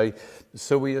to say.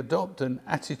 So we adopt an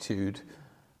attitude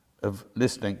of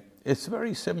listening. It's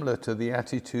very similar to the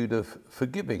attitude of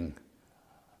forgiving.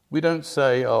 We don't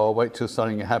say, oh, I'll wait till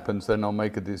something happens, then I'll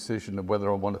make a decision of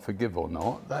whether I want to forgive or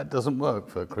not. That doesn't work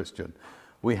for a Christian.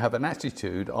 We have an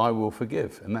attitude, I will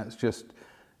forgive, and that's just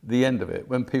the end of it.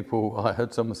 When I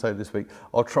heard someone say this week,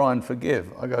 I'll try and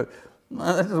forgive. I go, no,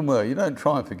 that doesn't work. You don't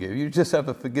try and forgive. You just have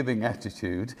a forgiving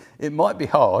attitude. It might be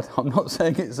hard. I'm not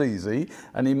saying it's easy,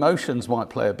 and emotions might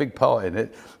play a big part in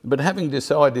it. But having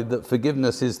decided that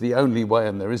forgiveness is the only way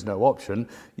and there is no option,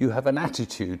 you have an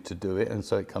attitude to do it, and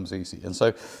so it comes easy. And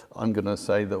so I'm going to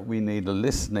say that we need a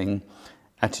listening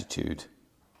attitude.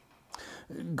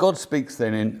 God speaks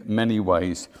then in many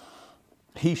ways.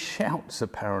 He shouts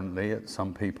apparently at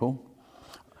some people.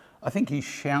 I think he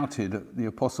shouted at the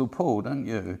Apostle Paul, don't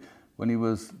you? When he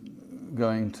was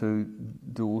going to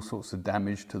do all sorts of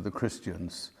damage to the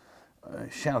Christians,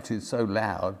 shouted so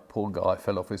loud, poor guy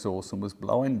fell off his horse and was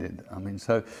blinded.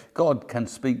 So God can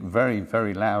speak very,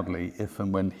 very loudly if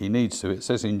and when he needs to. It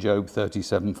says in Job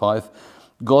 37:5,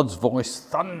 God's voice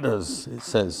thunders, it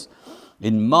says,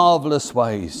 in marvelous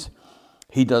ways.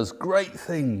 He does great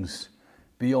things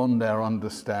beyond our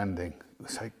understanding. We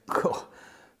say, God,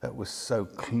 that was so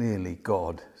clearly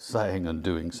God saying and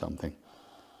doing something.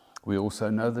 We also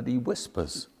know that he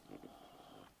whispers.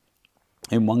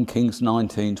 In 1 Kings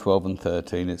 19:12 and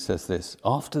 13, it says this,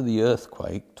 after the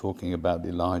earthquake, talking about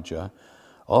Elijah,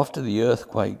 after the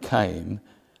earthquake came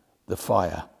the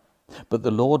fire, but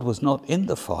the Lord was not in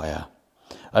the fire.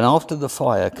 And after the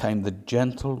fire came the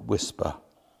gentle whisper,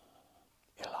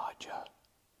 Elijah,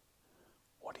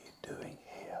 what are you doing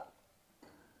here?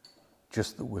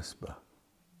 Just the whisper,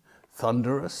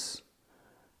 thunderous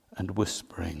and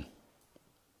whispering.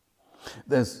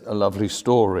 There's a lovely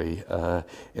story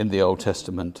in the Old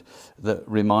Testament that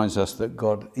reminds us that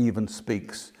God even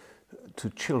speaks to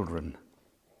children.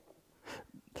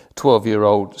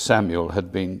 12-year-old Samuel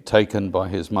had been taken by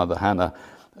his mother Hannah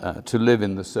to live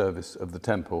in the service of the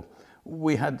temple.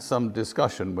 We had some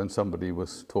discussion when somebody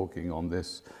was talking on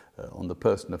this, on the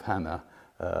person of Hannah,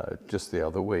 just the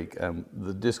other week.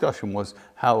 The discussion was,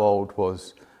 how old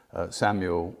was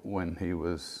Samuel when he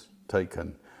was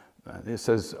taken? It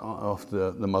says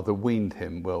after the mother weaned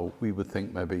him, well, we would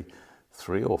think maybe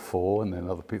 3 or 4, and then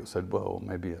other people said, well,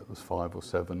 maybe it was 5 or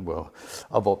 7. Well,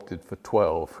 I've opted for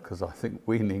 12 because I think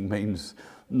weaning means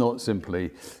not simply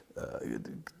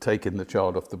taking the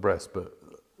child off the breast, but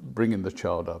bringing the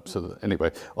child up. So that,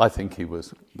 anyway, I think he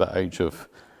was the age of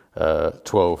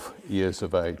 12 years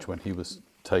of age when he was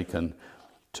taken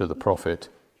to the prophet.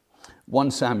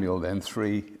 1 Samuel then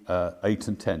 3:8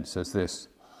 and 10 says this.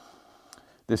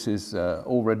 This is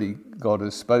already God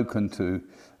has spoken to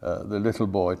the little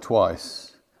boy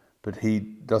twice, but he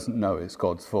doesn't know it's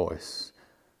God's voice.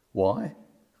 Why?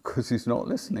 Because he's not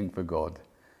listening for God.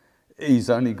 He's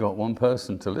only got one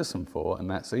person to listen for, and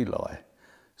that's Eli.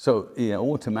 So he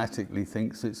automatically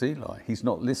thinks it's Eli. He's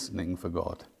not listening for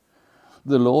God.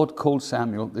 The Lord called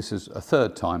Samuel, this is a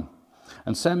third time,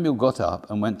 and Samuel got up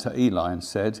and went to Eli and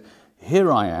said,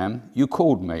 "Here I am, you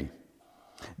called me."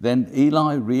 Then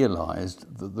Eli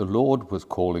realized that the Lord was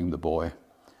calling the boy.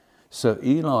 So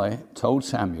Eli told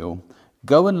Samuel,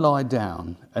 "Go and lie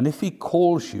down, and if he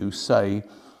calls you, say,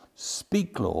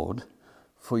 'Speak, Lord,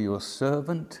 for your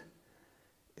servant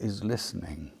is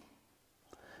listening.'"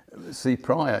 See,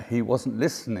 prior he wasn't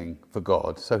listening for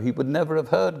God, so he would never have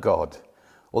heard God.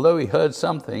 Although he heard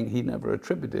something, he never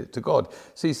attributed it to God.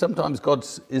 See, sometimes God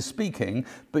is speaking,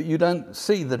 but you don't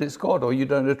see that it's God, or you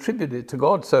don't attribute it to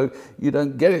God, so you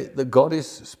don't get it that God is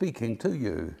speaking to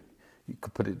you. You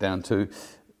could put it down to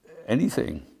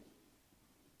anything.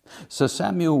 So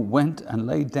Samuel went and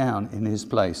lay down in his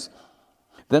place.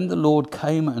 Then the Lord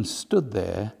came and stood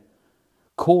there,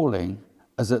 calling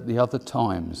as at the other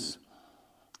times,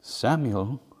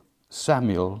 "Samuel,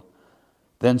 Samuel."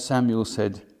 Then Samuel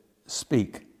said,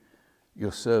 "Speak,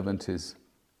 your servant is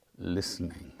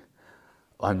listening."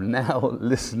 I'm now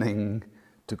listening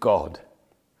to God.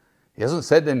 He hasn't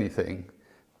said anything,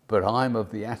 but I'm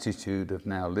of the attitude of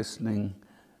now listening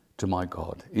to my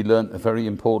God. He learned a very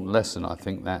important lesson, I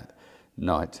think, that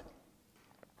night.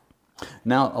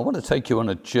 Now, I want to take you on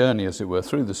a journey, as it were,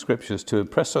 through the scriptures to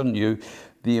impress on you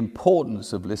the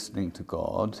importance of listening to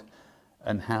God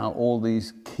and how all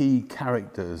these key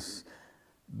characters,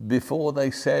 before they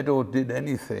said or did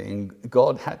anything,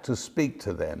 God had to speak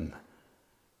to them,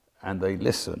 and they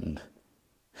listened.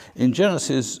 In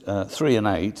Genesis 3 and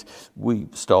 8, we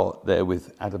start there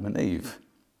with Adam and Eve.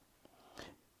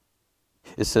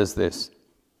 It says this,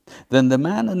 "Then the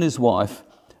man and his wife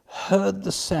heard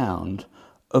the sound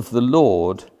of the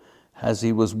Lord as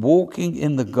he was walking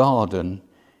in the garden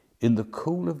in the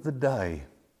cool of the day."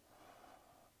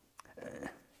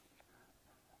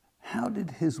 How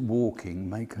did his walking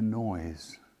make a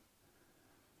noise?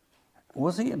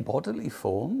 Was he in bodily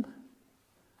form?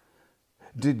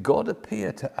 Did God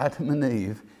appear to Adam and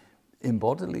Eve in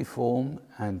bodily form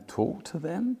and talk to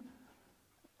them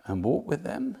and walk with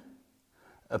them?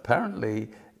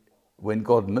 Apparently, when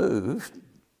God moved,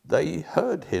 they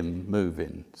heard him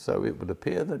moving, so it would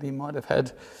appear that he might have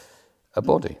had a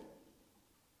body.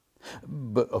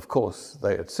 But of course,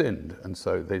 they had sinned, and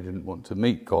so they didn't want to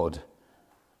meet God.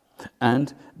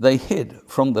 And they hid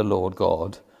from the Lord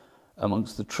God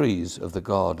amongst the trees of the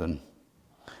garden.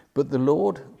 But the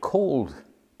Lord called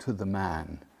to the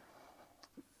man.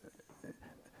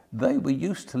 They were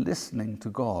used to listening to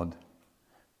God.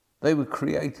 They were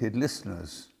created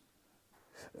listeners.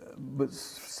 But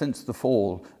since the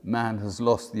fall, man has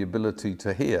lost the ability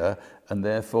to hear and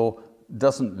therefore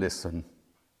doesn't listen.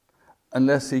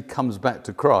 Unless he comes back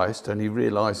to Christ and he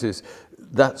realizes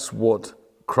that's what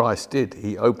Christ did.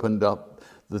 He opened up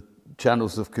the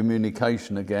channels of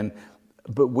communication again.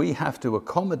 But we have to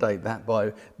accommodate that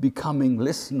by becoming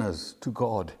listeners to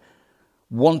God,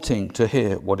 wanting to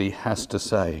hear what he has to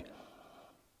say.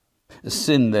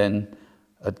 Sin then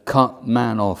had cut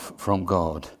man off from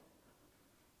God.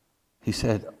 He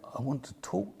said, "I want to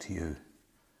talk to you.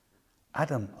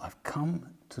 Adam, I've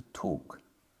come to talk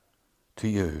to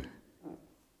you."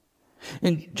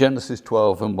 In Genesis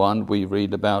 12 and 1, we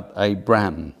read about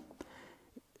Abram.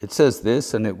 It says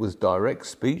this, and it was direct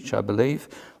speech, I believe.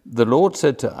 "The Lord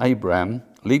said to Abram,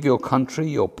 'Leave your country,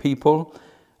 your people,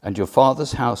 and your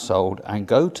father's household, and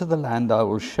go to the land I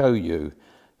will show you.'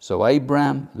 So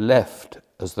Abram left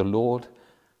as the Lord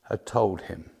had told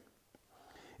him."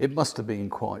 It must have been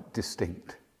quite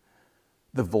distinct,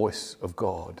 the voice of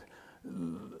God.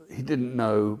 He didn't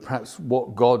know perhaps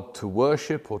what God to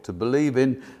worship or to believe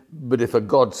in, but if a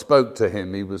God spoke to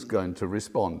him, he was going to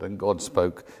respond, and God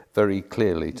spoke very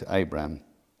clearly to Abram.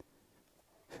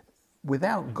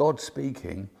 Without God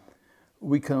speaking,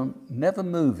 we can never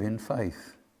move in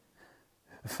faith.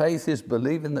 Faith is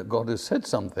believing that God has said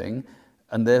something,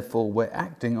 and therefore we're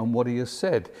acting on what he has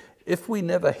said. If we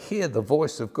never hear the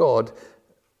voice of God,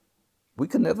 we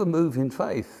can never move in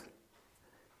faith.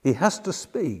 He has to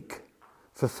speak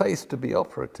for faith to be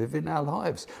operative in our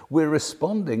lives. We're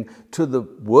responding to the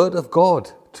word of God,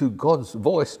 to God's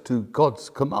voice, to God's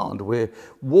command. We're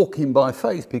walking by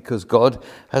faith because God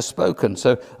has spoken.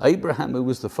 So Abraham, who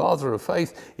was the father of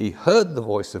faith, he heard the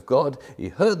voice of God, he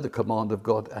heard the command of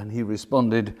God, and he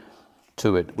responded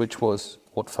to it, which was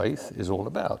what faith is all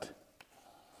about.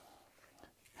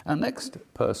 Our next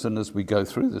person as we go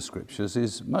through the scriptures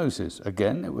is Moses.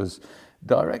 Again, it was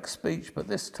direct speech, but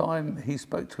this time he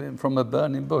spoke to him from a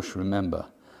burning bush,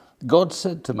 remember. God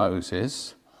said to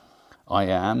Moses, "I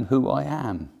am who I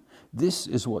am. This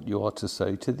is what you are to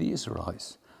say to the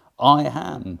Israelites. I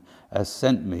am has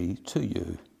sent me to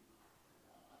you.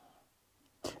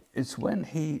 It's when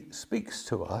he speaks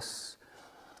to us,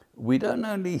 we don't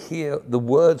only hear the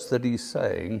words that he's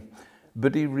saying,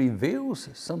 but he reveals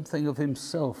something of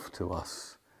himself to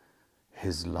us.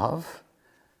 His love,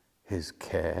 his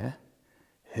care,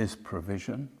 his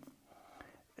provision.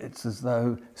 It's as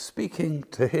though speaking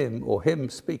to him or him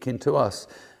speaking to us,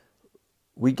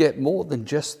 we get more than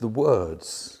just the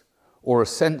words or a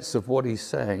sense of what he's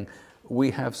saying.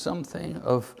 We have something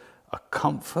of a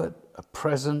comfort, a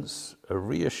presence, a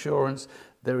reassurance.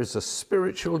 There is a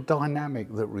spiritual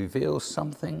dynamic that reveals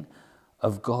something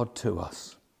of God to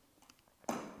us.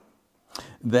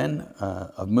 Then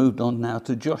I've moved on now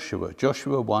to Joshua.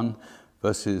 Joshua 1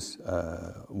 verses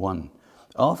 1.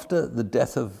 After the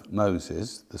death of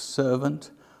Moses, the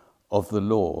servant of the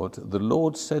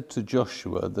Lord said to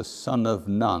Joshua, the son of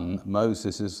Nun,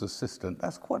 Moses' assistant.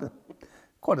 That's quite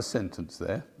a sentence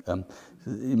there.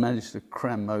 He managed to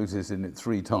cram Moses in it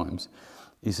 3 times.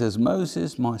 He says,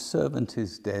 Moses, my servant,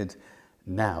 is dead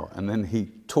now. And then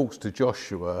he talks to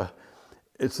Joshua.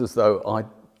 It's as though I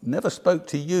never spoke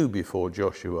to you before,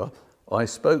 Joshua. I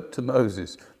spoke to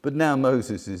Moses, but now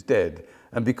Moses is dead.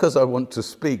 And because I want to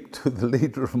speak to the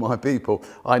leader of my people,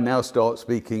 I now start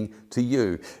speaking to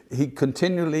you. He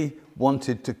continually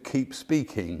wanted to keep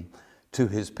speaking to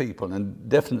his people, and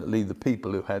definitely the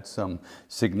people who had some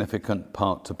significant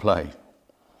part to play.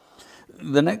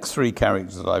 The next 3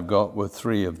 characters that I've got were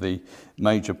 3 of the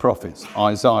major prophets.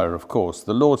 Isaiah, of course.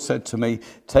 The Lord said to me,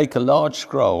 take a large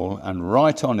scroll and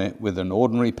write on it with an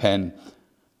ordinary pen.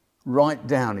 Write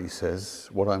down, he says,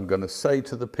 what I'm going to say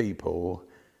to the people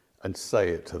and say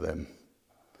it to them.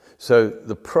 So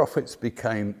the prophets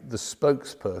became the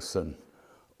spokesperson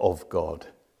of God.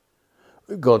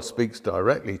 God speaks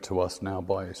directly to us now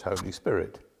by his Holy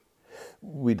Spirit.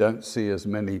 We don't see as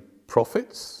many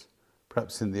prophets,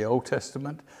 perhaps in the Old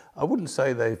Testament. I wouldn't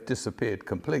say they've disappeared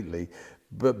completely,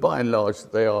 but by and large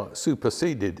they are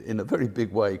superseded in a very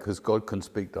big way because God can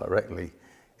speak directly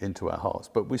into our hearts.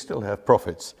 But we still have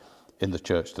prophets in the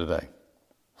church today.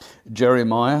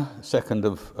 Jeremiah, second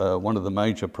of one of the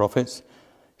major prophets,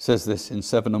 says this in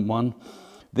 7:1.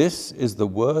 This is the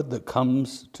word that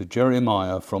comes to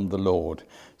Jeremiah from the Lord.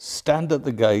 Stand at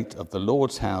the gate of the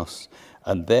Lord's house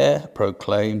and there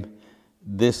proclaim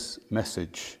this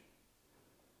message.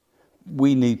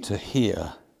 We need to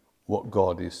hear what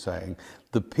God is saying.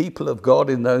 The people of God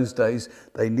in those days,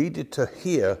 they needed to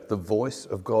hear the voice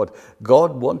of God.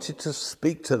 God wanted to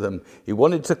speak to them. He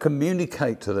wanted to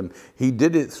communicate to them. He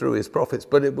did it through his prophets,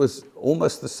 but it was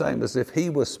almost the same as if he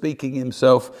was speaking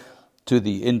himself to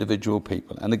the individual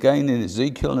people. And again in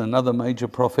Ezekiel, another major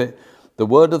prophet, the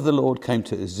word of the Lord came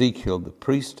to Ezekiel, the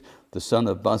priest, the son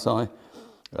of Buzi,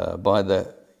 by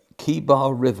the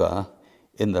Kibar River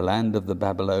in the land of the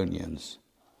Babylonians.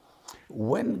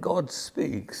 When God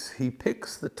speaks, he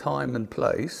picks the time and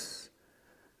place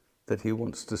that he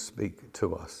wants to speak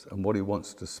to us and what he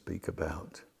wants to speak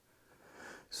about.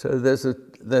 So there's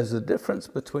a difference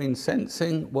between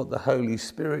sensing what the Holy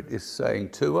Spirit is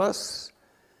saying to us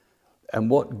and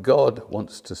what God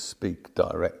wants to speak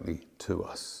directly to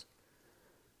us.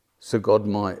 So God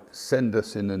might send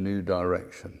us in a new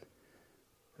direction.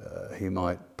 He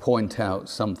might point out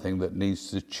something that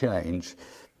needs to change.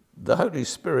 The Holy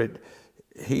Spirit,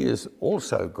 he is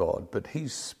also God, but he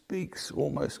speaks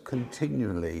almost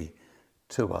continually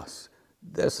to us.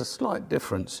 There's a slight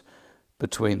difference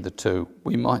between the two.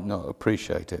 We might not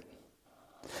appreciate it.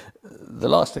 The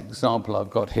last example I've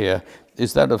got here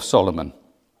is that of Solomon.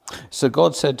 So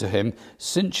God said to him,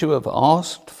 since you have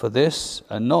asked for this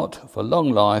and not for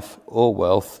long life or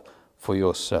wealth for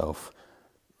yourself.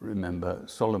 Remember,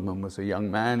 Solomon was a young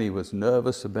man. He was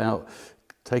nervous about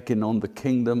taking on the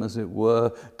kingdom, as it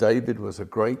were. David was a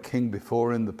great king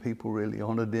before him. The people really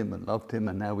honored him and loved him,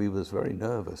 and now he was very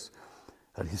nervous.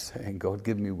 And he's saying, God,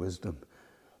 give me wisdom.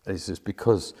 And he says,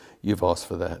 because you've asked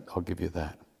for that, I'll give you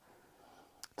that.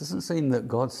 It doesn't seem that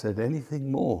God said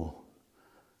anything more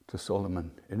to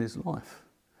Solomon in his life.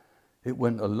 It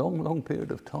went a long, long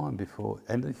period of time before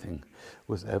anything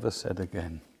was ever said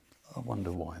again. I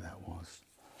wonder why that was.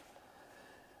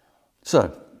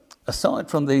 So, aside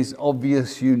from these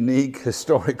obvious, unique,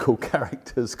 historical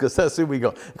characters, because that's who we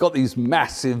got these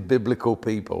massive biblical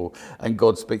people, and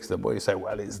God speaks to them. Well, you say,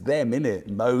 well, it's them, innit?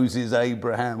 Moses,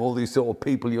 Abraham, all these sort of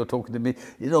people you're talking to me.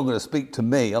 You're not going to speak to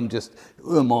me.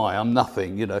 Who am I? I'm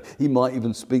nothing, you know. He might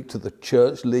even speak to the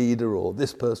church leader or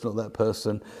this person or that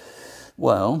person.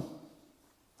 Well,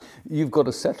 you've got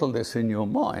to settle this in your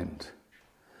mind.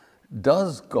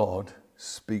 Does God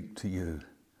speak to you?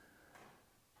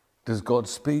 Does God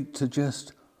speak to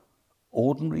just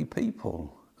ordinary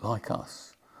people like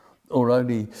us, or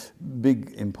only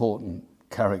big, important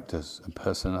characters and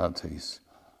personalities?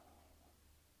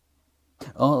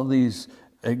 Are these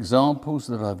examples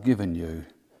that I've given you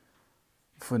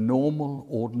for normal,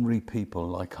 ordinary people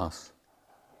like us?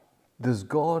 Does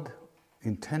God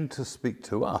intend to speak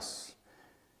to us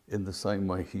in the same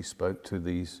way he spoke to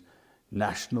these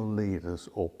national leaders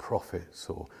or prophets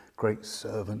or great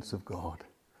servants of God?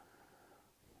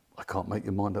 I can't make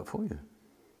your mind up for you.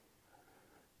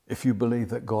 If you believe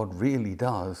that God really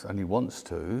does and he wants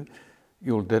to,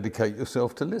 you'll dedicate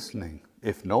yourself to listening.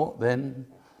 If not, then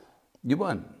you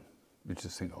won't. You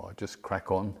just think, I just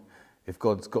crack on. If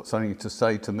God's got something to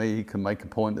say to me, he can make a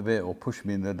point of it or push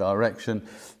me in the direction,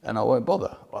 and I won't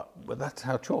bother. But that's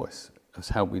our choice. That's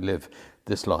how we live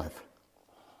this life.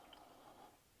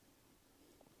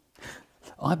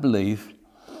 I believe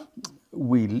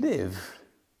we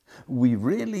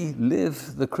really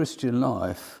live the Christian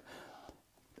life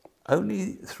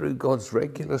only through God's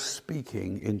regular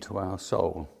speaking into our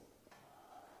soul.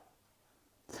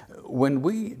 When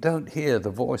we don't hear the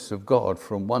voice of God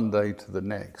from one day to the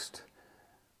next,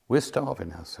 we're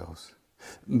starving ourselves.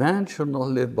 Man shall not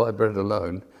live by bread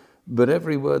alone, but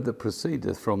every word that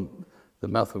proceedeth from the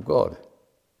mouth of God.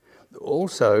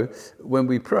 Also, when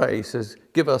we pray, he says,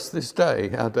 give us this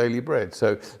day our daily bread.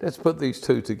 So let's put these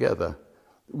two together.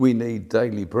 We need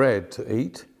daily bread to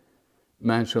eat.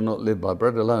 Man shall not live by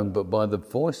bread alone, but by the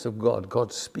voice of God,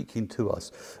 God speaking to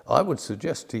us. I would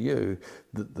suggest to you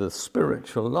that the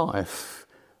spiritual life,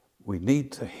 we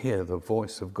need to hear the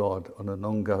voice of God on an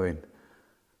ongoing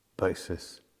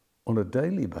basis, on a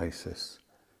daily basis.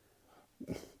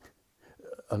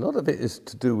 A lot of it is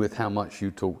to do with how much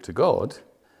you talk to God,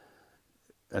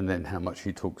 and then how much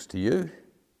he talks to you.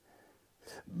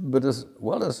 But as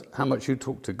well as how much you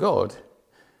talk to God,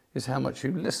 is how much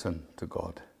you listen to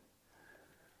God.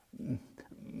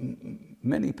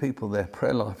 Many people, their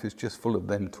prayer life is just full of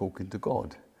them talking to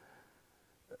God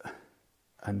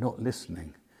and not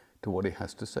listening to what he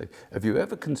has to say. Have you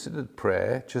ever considered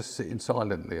prayer just sitting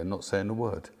silently and not saying a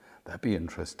word? That'd be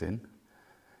interesting.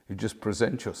 You just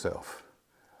present yourself.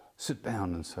 Sit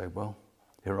down and say, well,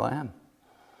 here I am.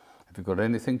 Have you got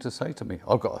anything to say to me?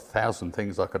 I've got 1,000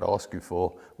 things I could ask you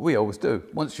for. We always do.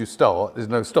 Once you start, there's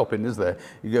no stopping, is there?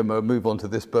 You go move on to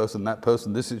this person,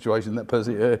 this situation, that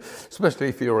person. Especially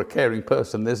if you're a caring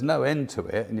person, there's no end to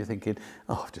it. And you're thinking,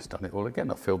 I've just done it all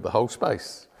again. I've filled the whole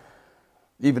space.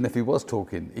 Even if he was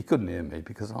talking, he couldn't hear me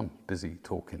because I'm busy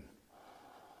talking.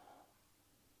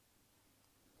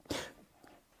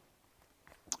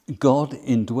 God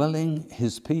indwelling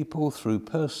his people through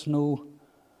personal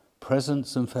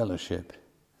presence and fellowship,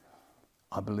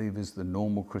 I believe, is the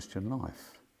normal Christian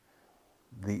life.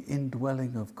 The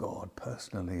indwelling of God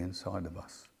personally inside of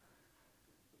us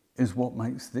is what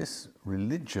makes this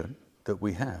religion that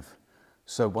we have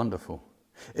so wonderful.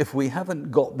 If we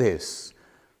haven't got this,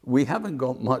 we haven't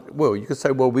got much. Well, you could say,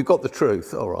 well, we've got the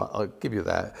truth. All right, I'll give you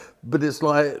that. But it's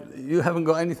like you haven't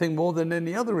got anything more than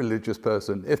any other religious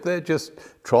person. If they're just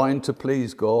trying to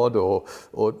please God or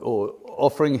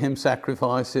offering him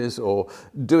sacrifices or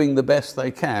doing the best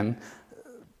they can,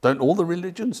 don't all the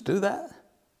religions do that?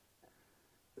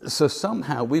 So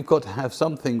somehow we've got to have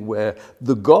something where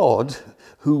the God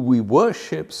who we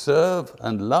worship, serve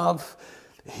and love,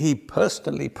 he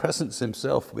personally presents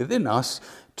himself within us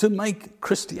to make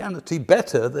Christianity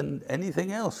better than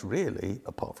anything else, really,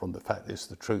 apart from the fact it's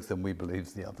the truth and we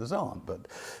believe the others aren't. But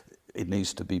it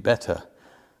needs to be better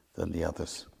than the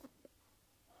others.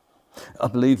 I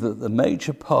believe that the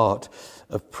major part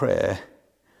of prayer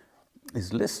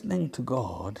is listening to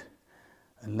God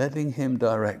and letting him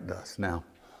direct us. Now,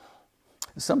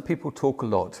 some people talk a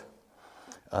lot,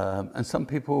 and some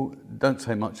people don't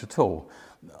say much at all.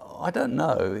 I don't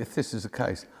know if this is the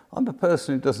case. I'm a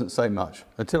person who doesn't say much.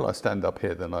 Until I stand up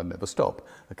here, then I never stop.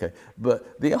 Okay,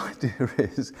 but the idea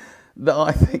is that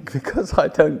I think because I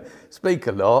don't speak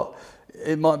a lot,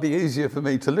 it might be easier for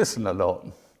me to listen a lot.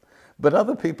 But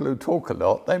other people who talk a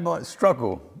lot, they might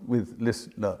struggle with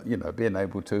being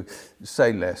able to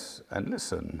say less and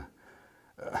listen.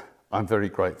 I'm very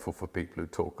grateful for people who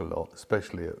talk a lot,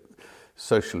 especially at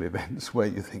social events where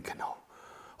you're thinking,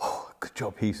 oh, good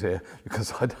job he's here,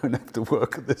 because I don't have to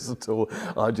work at this at all.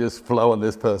 I just flow on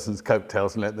this person's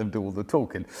coattails and let them do all the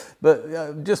talking.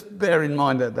 But just bear in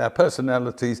mind that our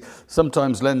personalities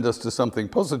sometimes lend us to something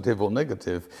positive or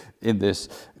negative in this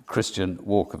Christian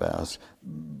walk of ours.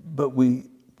 But we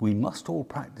must all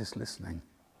practice listening.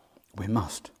 We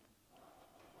must.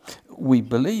 We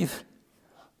believe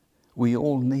we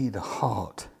all need a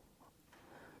heart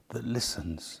that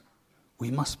listens. We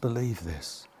must believe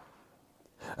this.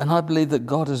 And I believe that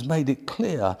God has made it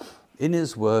clear in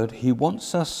his word. He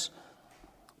wants us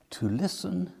to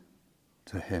listen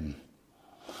to him.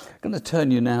 I'm going to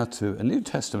turn you now to a New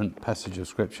Testament passage of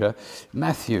Scripture,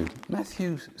 Matthew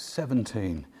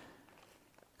 17.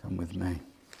 Come with me.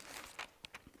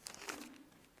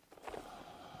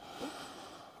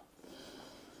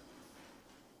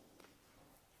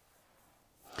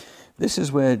 This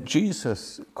is where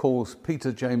Jesus calls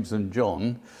Peter, James and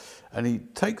John, and he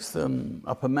takes them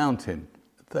up a mountain.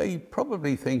 They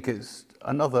probably think it's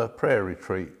another prayer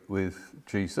retreat with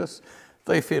Jesus.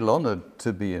 They feel honoured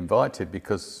to be invited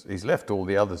because he's left all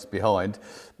the others behind.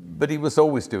 But he was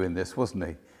always doing this, wasn't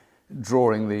he?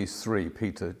 Drawing these three,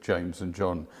 Peter, James and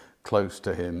John, close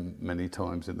to him many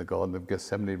times in the Garden of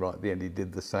Gethsemane. Right at the end, he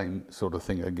did the same sort of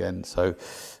thing again. So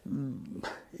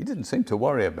he didn't seem to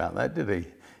worry about that, did he?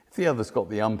 If the others got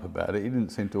the ump about it, he didn't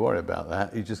seem to worry about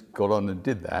that. He just got on and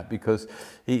did that because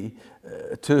he,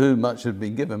 to whom much had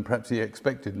been given, perhaps he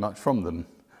expected much from them.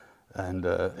 And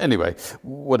anyway,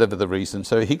 whatever the reason.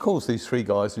 So he calls these three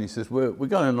guys and he says, we're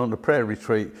going on a prayer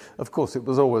retreat. Of course, it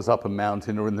was always up a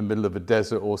mountain or in the middle of a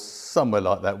desert or somewhere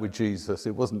like that with Jesus.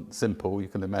 It wasn't simple, you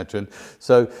can imagine.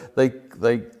 So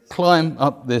they climb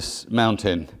up this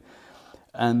mountain.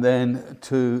 And then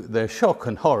to their shock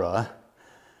and horror,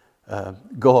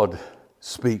 God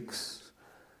speaks.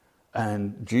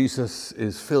 And Jesus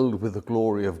is filled with the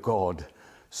glory of God.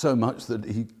 So much that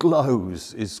he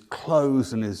glows, his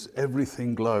clothes and his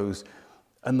everything glows.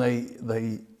 And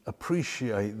they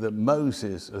appreciate that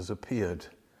Moses has appeared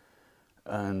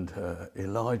and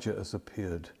Elijah has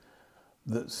appeared.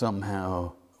 That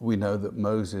somehow we know that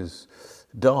Moses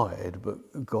died,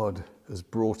 but God has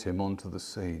brought him onto the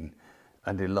scene.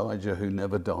 And Elijah, who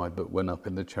never died but went up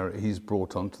in the chariot, he's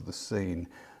brought onto the scene.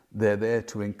 They're there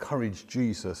to encourage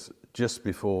Jesus just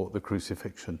before the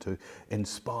crucifixion, to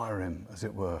inspire him, as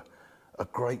it were, a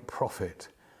great prophet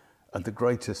and the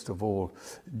greatest of all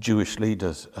Jewish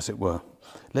leaders, as it were.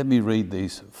 Let me read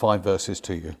these 5 verses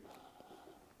to you.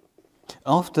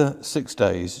 After 6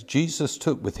 days, Jesus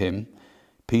took with him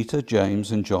Peter,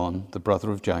 James and John, the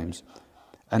brother of James,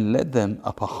 and led them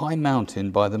up a high mountain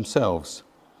by themselves.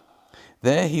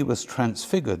 There he was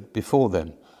transfigured before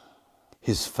them.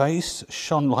 His face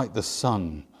shone like the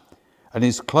sun, and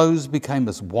his clothes became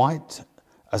as white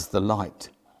as the light.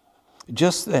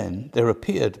 Just then there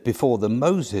appeared before them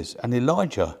Moses and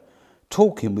Elijah,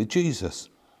 talking with Jesus.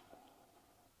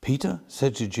 Peter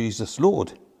said to Jesus,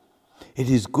 "Lord, it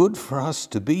is good for us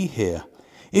to be here.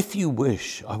 If you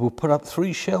wish, I will put up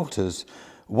 3 shelters,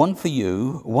 one for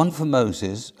you, one for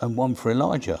Moses, and one for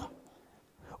Elijah."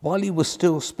 While he was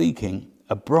still speaking,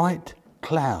 a bright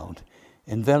cloud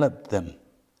enveloped them,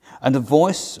 and a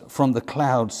voice from the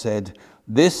cloud said,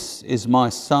 "This is my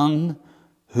son,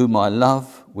 whom I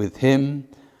love. With him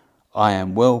I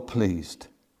am well pleased.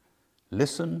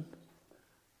 Listen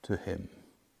to him."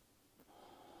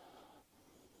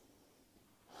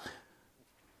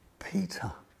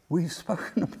 Peter, we've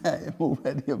spoken about him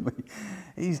already, haven't we?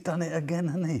 He's done it again,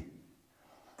 hasn't he?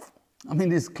 I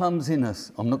mean, his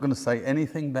clumsiness, I'm not going to say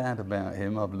anything bad about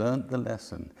him, I've learnt the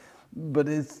lesson, but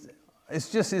it's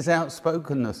just his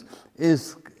outspokenness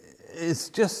is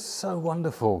just so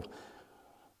wonderful.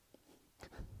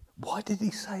 Why did he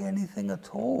say anything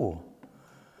at all?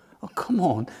 Oh, come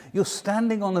on, you're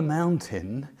standing on a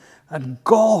mountain and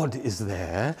God is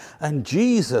there and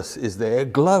Jesus is there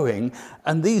glowing,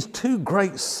 and these 2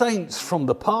 great saints from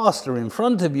the past are in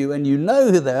front of you and you know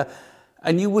who they are,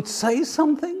 and you would say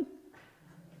something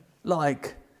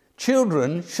like,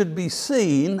 children should be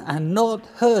seen and not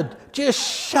heard. Just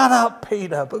shut up,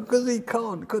 Peter, because he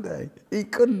can't, could he? He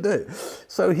couldn't do it.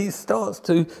 So he starts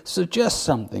to suggest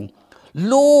something.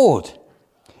 "Lord,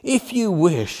 if you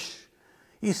wish,"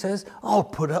 he says, "I'll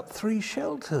put up 3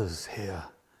 shelters here."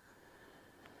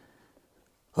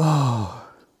 Oh,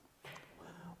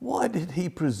 why did he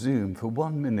presume for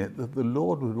 1 minute that the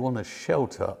Lord would want a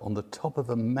shelter on the top of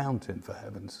a mountain, for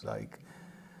heaven's sake?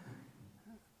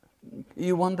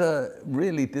 You wonder,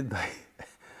 really, did they?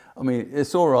 I mean,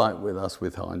 it's all right with us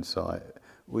with hindsight.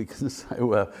 We can say,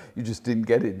 well, you just didn't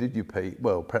get it, did you, Pete?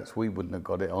 Well, perhaps we wouldn't have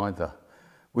got it either.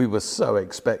 We were so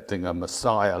expecting a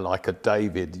Messiah like a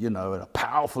David, you know, a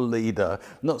powerful leader,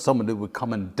 not someone who would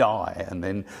come and die and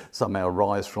then somehow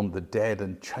rise from the dead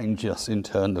and change us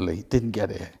internally. Didn't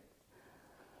get it.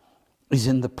 He's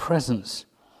in the presence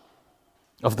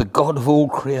of the God of all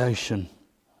creation.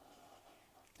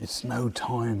 It's no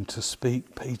time to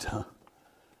speak, Peter.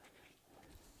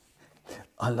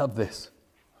 I love this.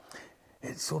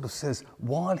 It sort of says,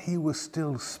 while he was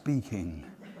still speaking.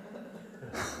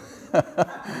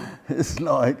 It's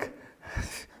like,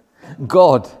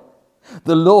 God,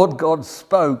 the Lord God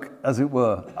spoke, as it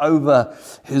were, over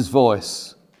his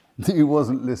voice. He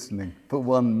wasn't listening for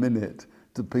 1 minute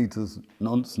to Peter's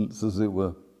nonsense, as it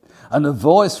were. And a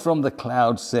voice from the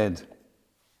cloud said,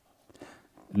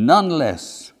 none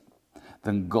less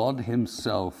than God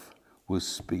himself was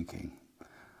speaking.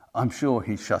 I'm sure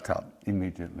he shut up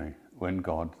immediately when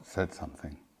God said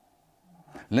something.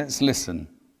 Let's listen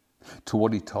to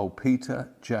what he told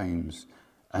Peter, James,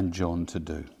 and John to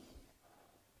do.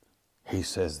 He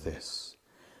says this,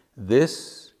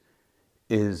 this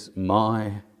is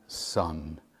my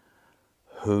Son,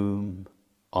 whom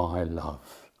I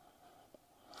love.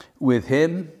 With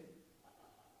him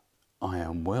I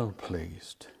am well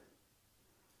pleased.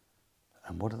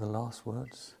 And what are the last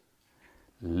words?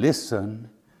 Listen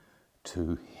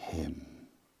to him.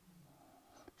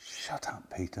 Shut up,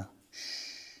 Peter.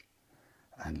 Shh.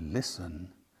 And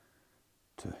listen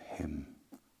to him.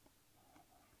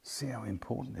 See how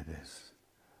important it is.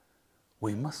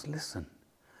 We must listen.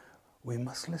 We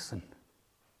must listen.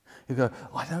 You go,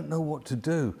 I don't know what to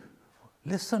do.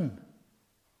 Listen.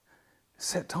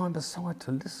 Set time aside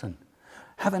to listen.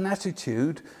 Have an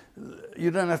attitude.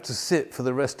 You don't have to sit for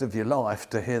the rest of your life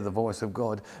to hear the voice of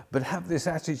God, but have this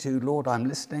attitude, Lord, I'm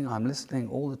listening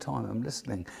all the time, I'm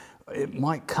listening. It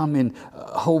might come in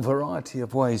a whole variety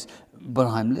of ways, but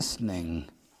I'm listening.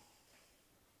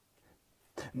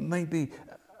 Maybe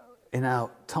in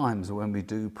our times when we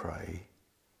do pray,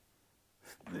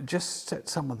 just set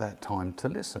some of that time to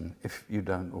listen. If you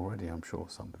don't already, I'm sure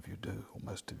some of you do, or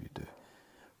most of you do.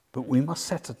 But we must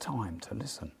set a time to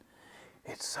listen.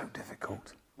 It's so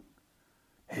difficult.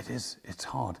 It is, it's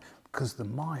hard, because the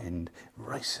mind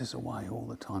races away all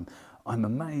the time. I'm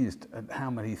amazed at how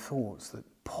many thoughts that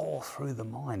pour through the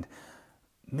mind.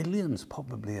 Millions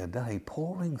probably a day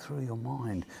pouring through your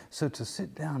mind. So to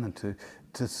sit down and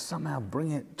to somehow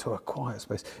bring it to a quiet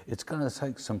space, it's going to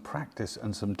take some practice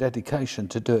and some dedication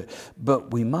to do it.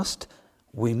 But we must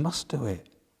do it.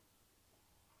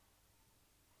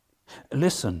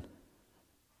 Listen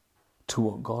to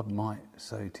what God might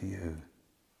say to you.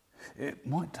 It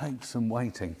might take some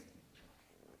waiting.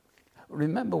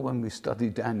 Remember when we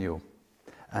studied Daniel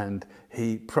and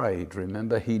he prayed,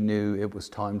 remember he knew it was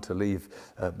time to leave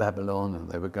Babylon and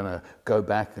they were going to go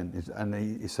back, and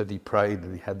he said he prayed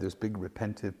and he had this big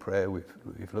repentive prayer.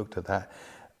 We've looked at that.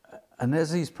 And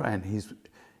as he's praying,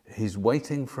 he's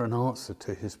waiting for an answer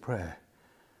to his prayer.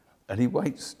 And he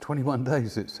waits 21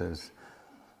 days, it says.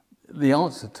 The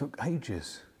answer took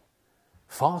ages.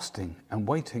 Fasting and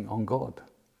waiting on God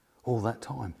all that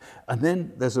time. And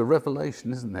then there's a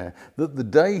revelation, isn't there, that the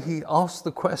day he asked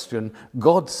the question,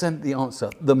 God sent the answer.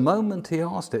 The moment he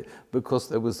asked it, because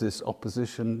there was this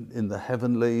opposition in the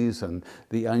heavenlies and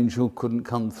the angel couldn't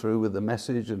come through with the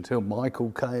message until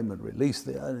Michael came and released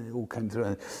it, and it all came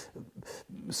through.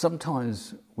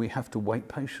 Sometimes we have to wait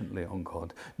patiently on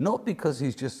God, not because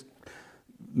he's just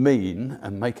mean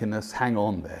and making us hang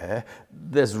on there.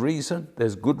 There's reason,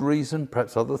 there's good reason,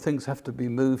 perhaps other things have to be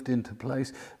moved into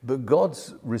place, but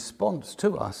God's response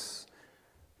to us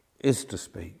is to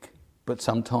speak, but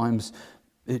sometimes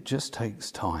it just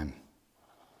takes time.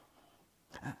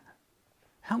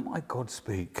 How might God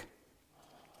speak?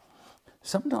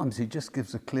 Sometimes he just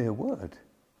gives a clear word.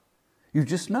 You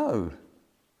just know.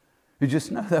 You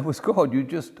just know that was God. You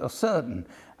just are certain,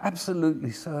 absolutely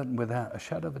certain, without a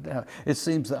shadow of a doubt. It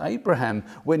seems that Abraham,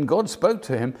 when God spoke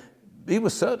to him, he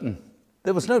was certain.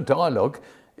 There was no dialogue.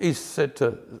 He said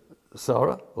to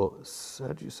Sarah, or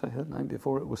how do you say her name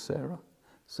before it was Sarah?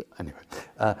 So, anyway,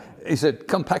 he said,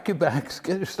 come pack your bags,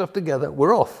 get your stuff together.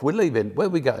 We're off. We're leaving. Where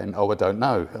are we going? Oh, I don't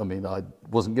know. I mean, I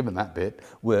wasn't given that bit.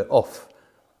 We're off.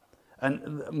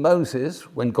 And Moses,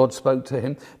 when God spoke to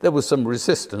him, there was some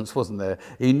resistance, wasn't there?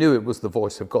 He knew it was the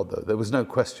voice of God, though. There was no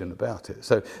question about it.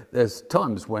 So there's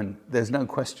times when there's no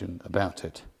question about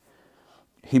it.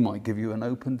 He might give you an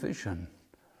open vision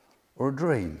or a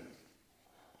dream.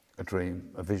 A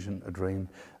dream, a vision, a dream.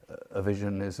 A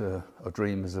vision is a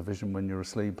dream is a vision when you're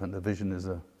asleep, and a vision is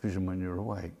a vision when you're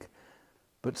awake.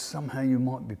 But somehow you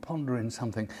might be pondering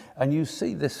something, and you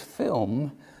see this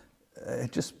film.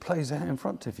 It just plays out in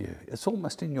front of you. It's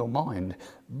almost in your mind,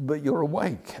 but you're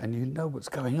awake and you know what's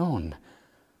going on.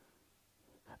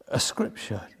 A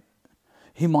scripture.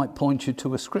 He might point you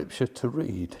to a scripture to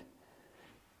read.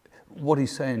 What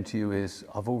he's saying to you is,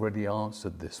 I've already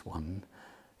answered this one.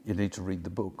 You need to read the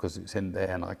book because it's in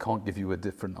there, and I can't give you a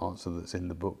different answer that's in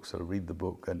the book, so read the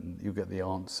book and you get the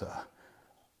answer.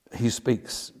 He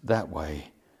speaks that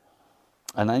way.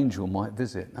 An angel might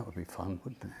visit. That would be fun,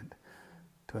 wouldn't it?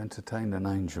 To entertain an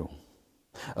angel.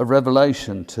 a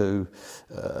revelation to,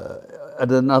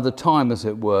 at another time, as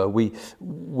it were.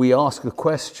 We ask a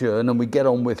question and we get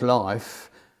on with life,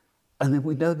 and then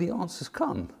we know the answers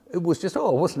come. It was just, I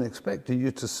wasn't expecting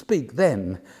you to speak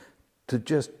then, to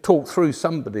just talk through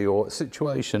somebody or a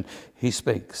situation. He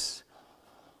speaks.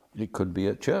 It could be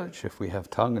at church, if we have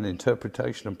tongue and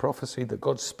interpretation and prophecy, that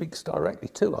God speaks directly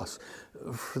to us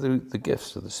through the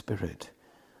gifts of the Spirit.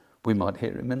 We might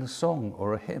hear him in a song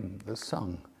or a hymn that's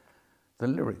sung. The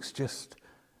lyrics just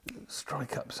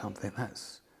strike up something.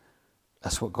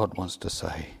 That's what God wants to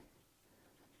say.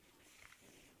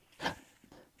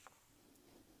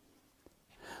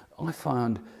 I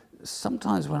find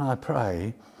sometimes when I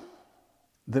pray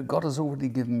that God has already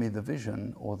given me the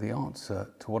vision or the answer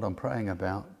to what I'm praying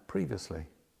about previously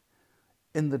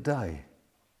in the day.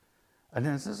 And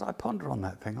then as I ponder on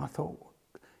that thing, I thought,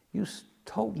 you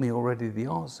told me already the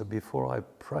answer before I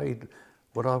prayed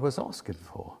what I was asking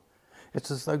for.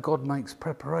 It's as though God makes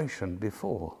preparation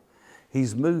before.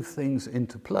 He's moved things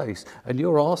into place, and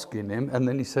you're asking him, and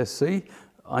then he says, see,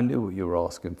 I knew what you were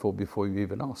asking for before you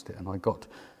even asked it, and I got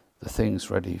the things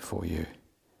ready for you.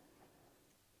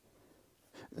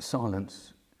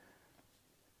 Silence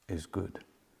is good.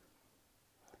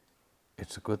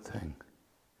 It's a good thing.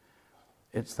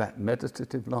 It's that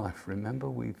meditative life. Remember,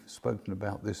 we've spoken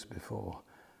about this before.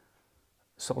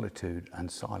 Solitude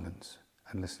and silence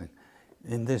and listening.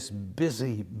 In this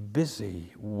busy,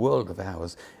 busy world of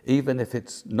ours, even if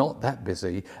it's not that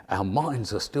busy, our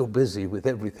minds are still busy with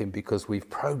everything because we've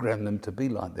programmed them to be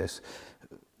like this.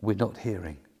 We're not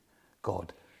hearing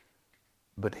God,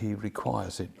 but he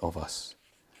requires it of us,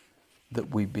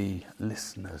 that we be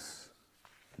listeners.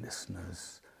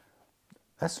 Listeners.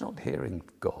 That's not hearing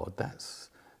God, that's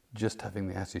just having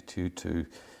the attitude to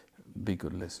be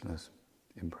good listeners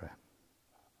in prayer.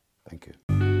 Thank you.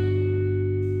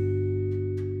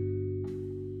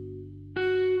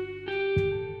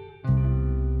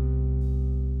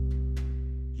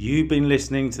 You've been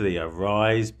listening to the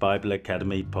Arise Bible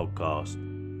Academy podcast.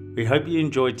 We hope you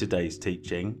enjoyed today's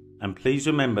teaching, and please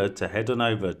remember to head on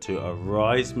over to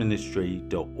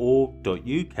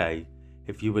ariseministry.org.uk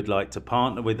if you would like to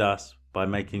partner with us by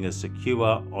making a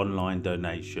secure online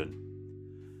donation.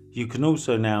 You can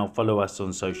also now follow us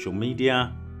on social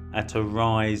media at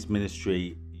Arise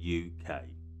Ministry UK.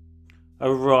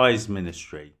 Arise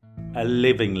Ministry, a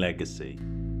living legacy.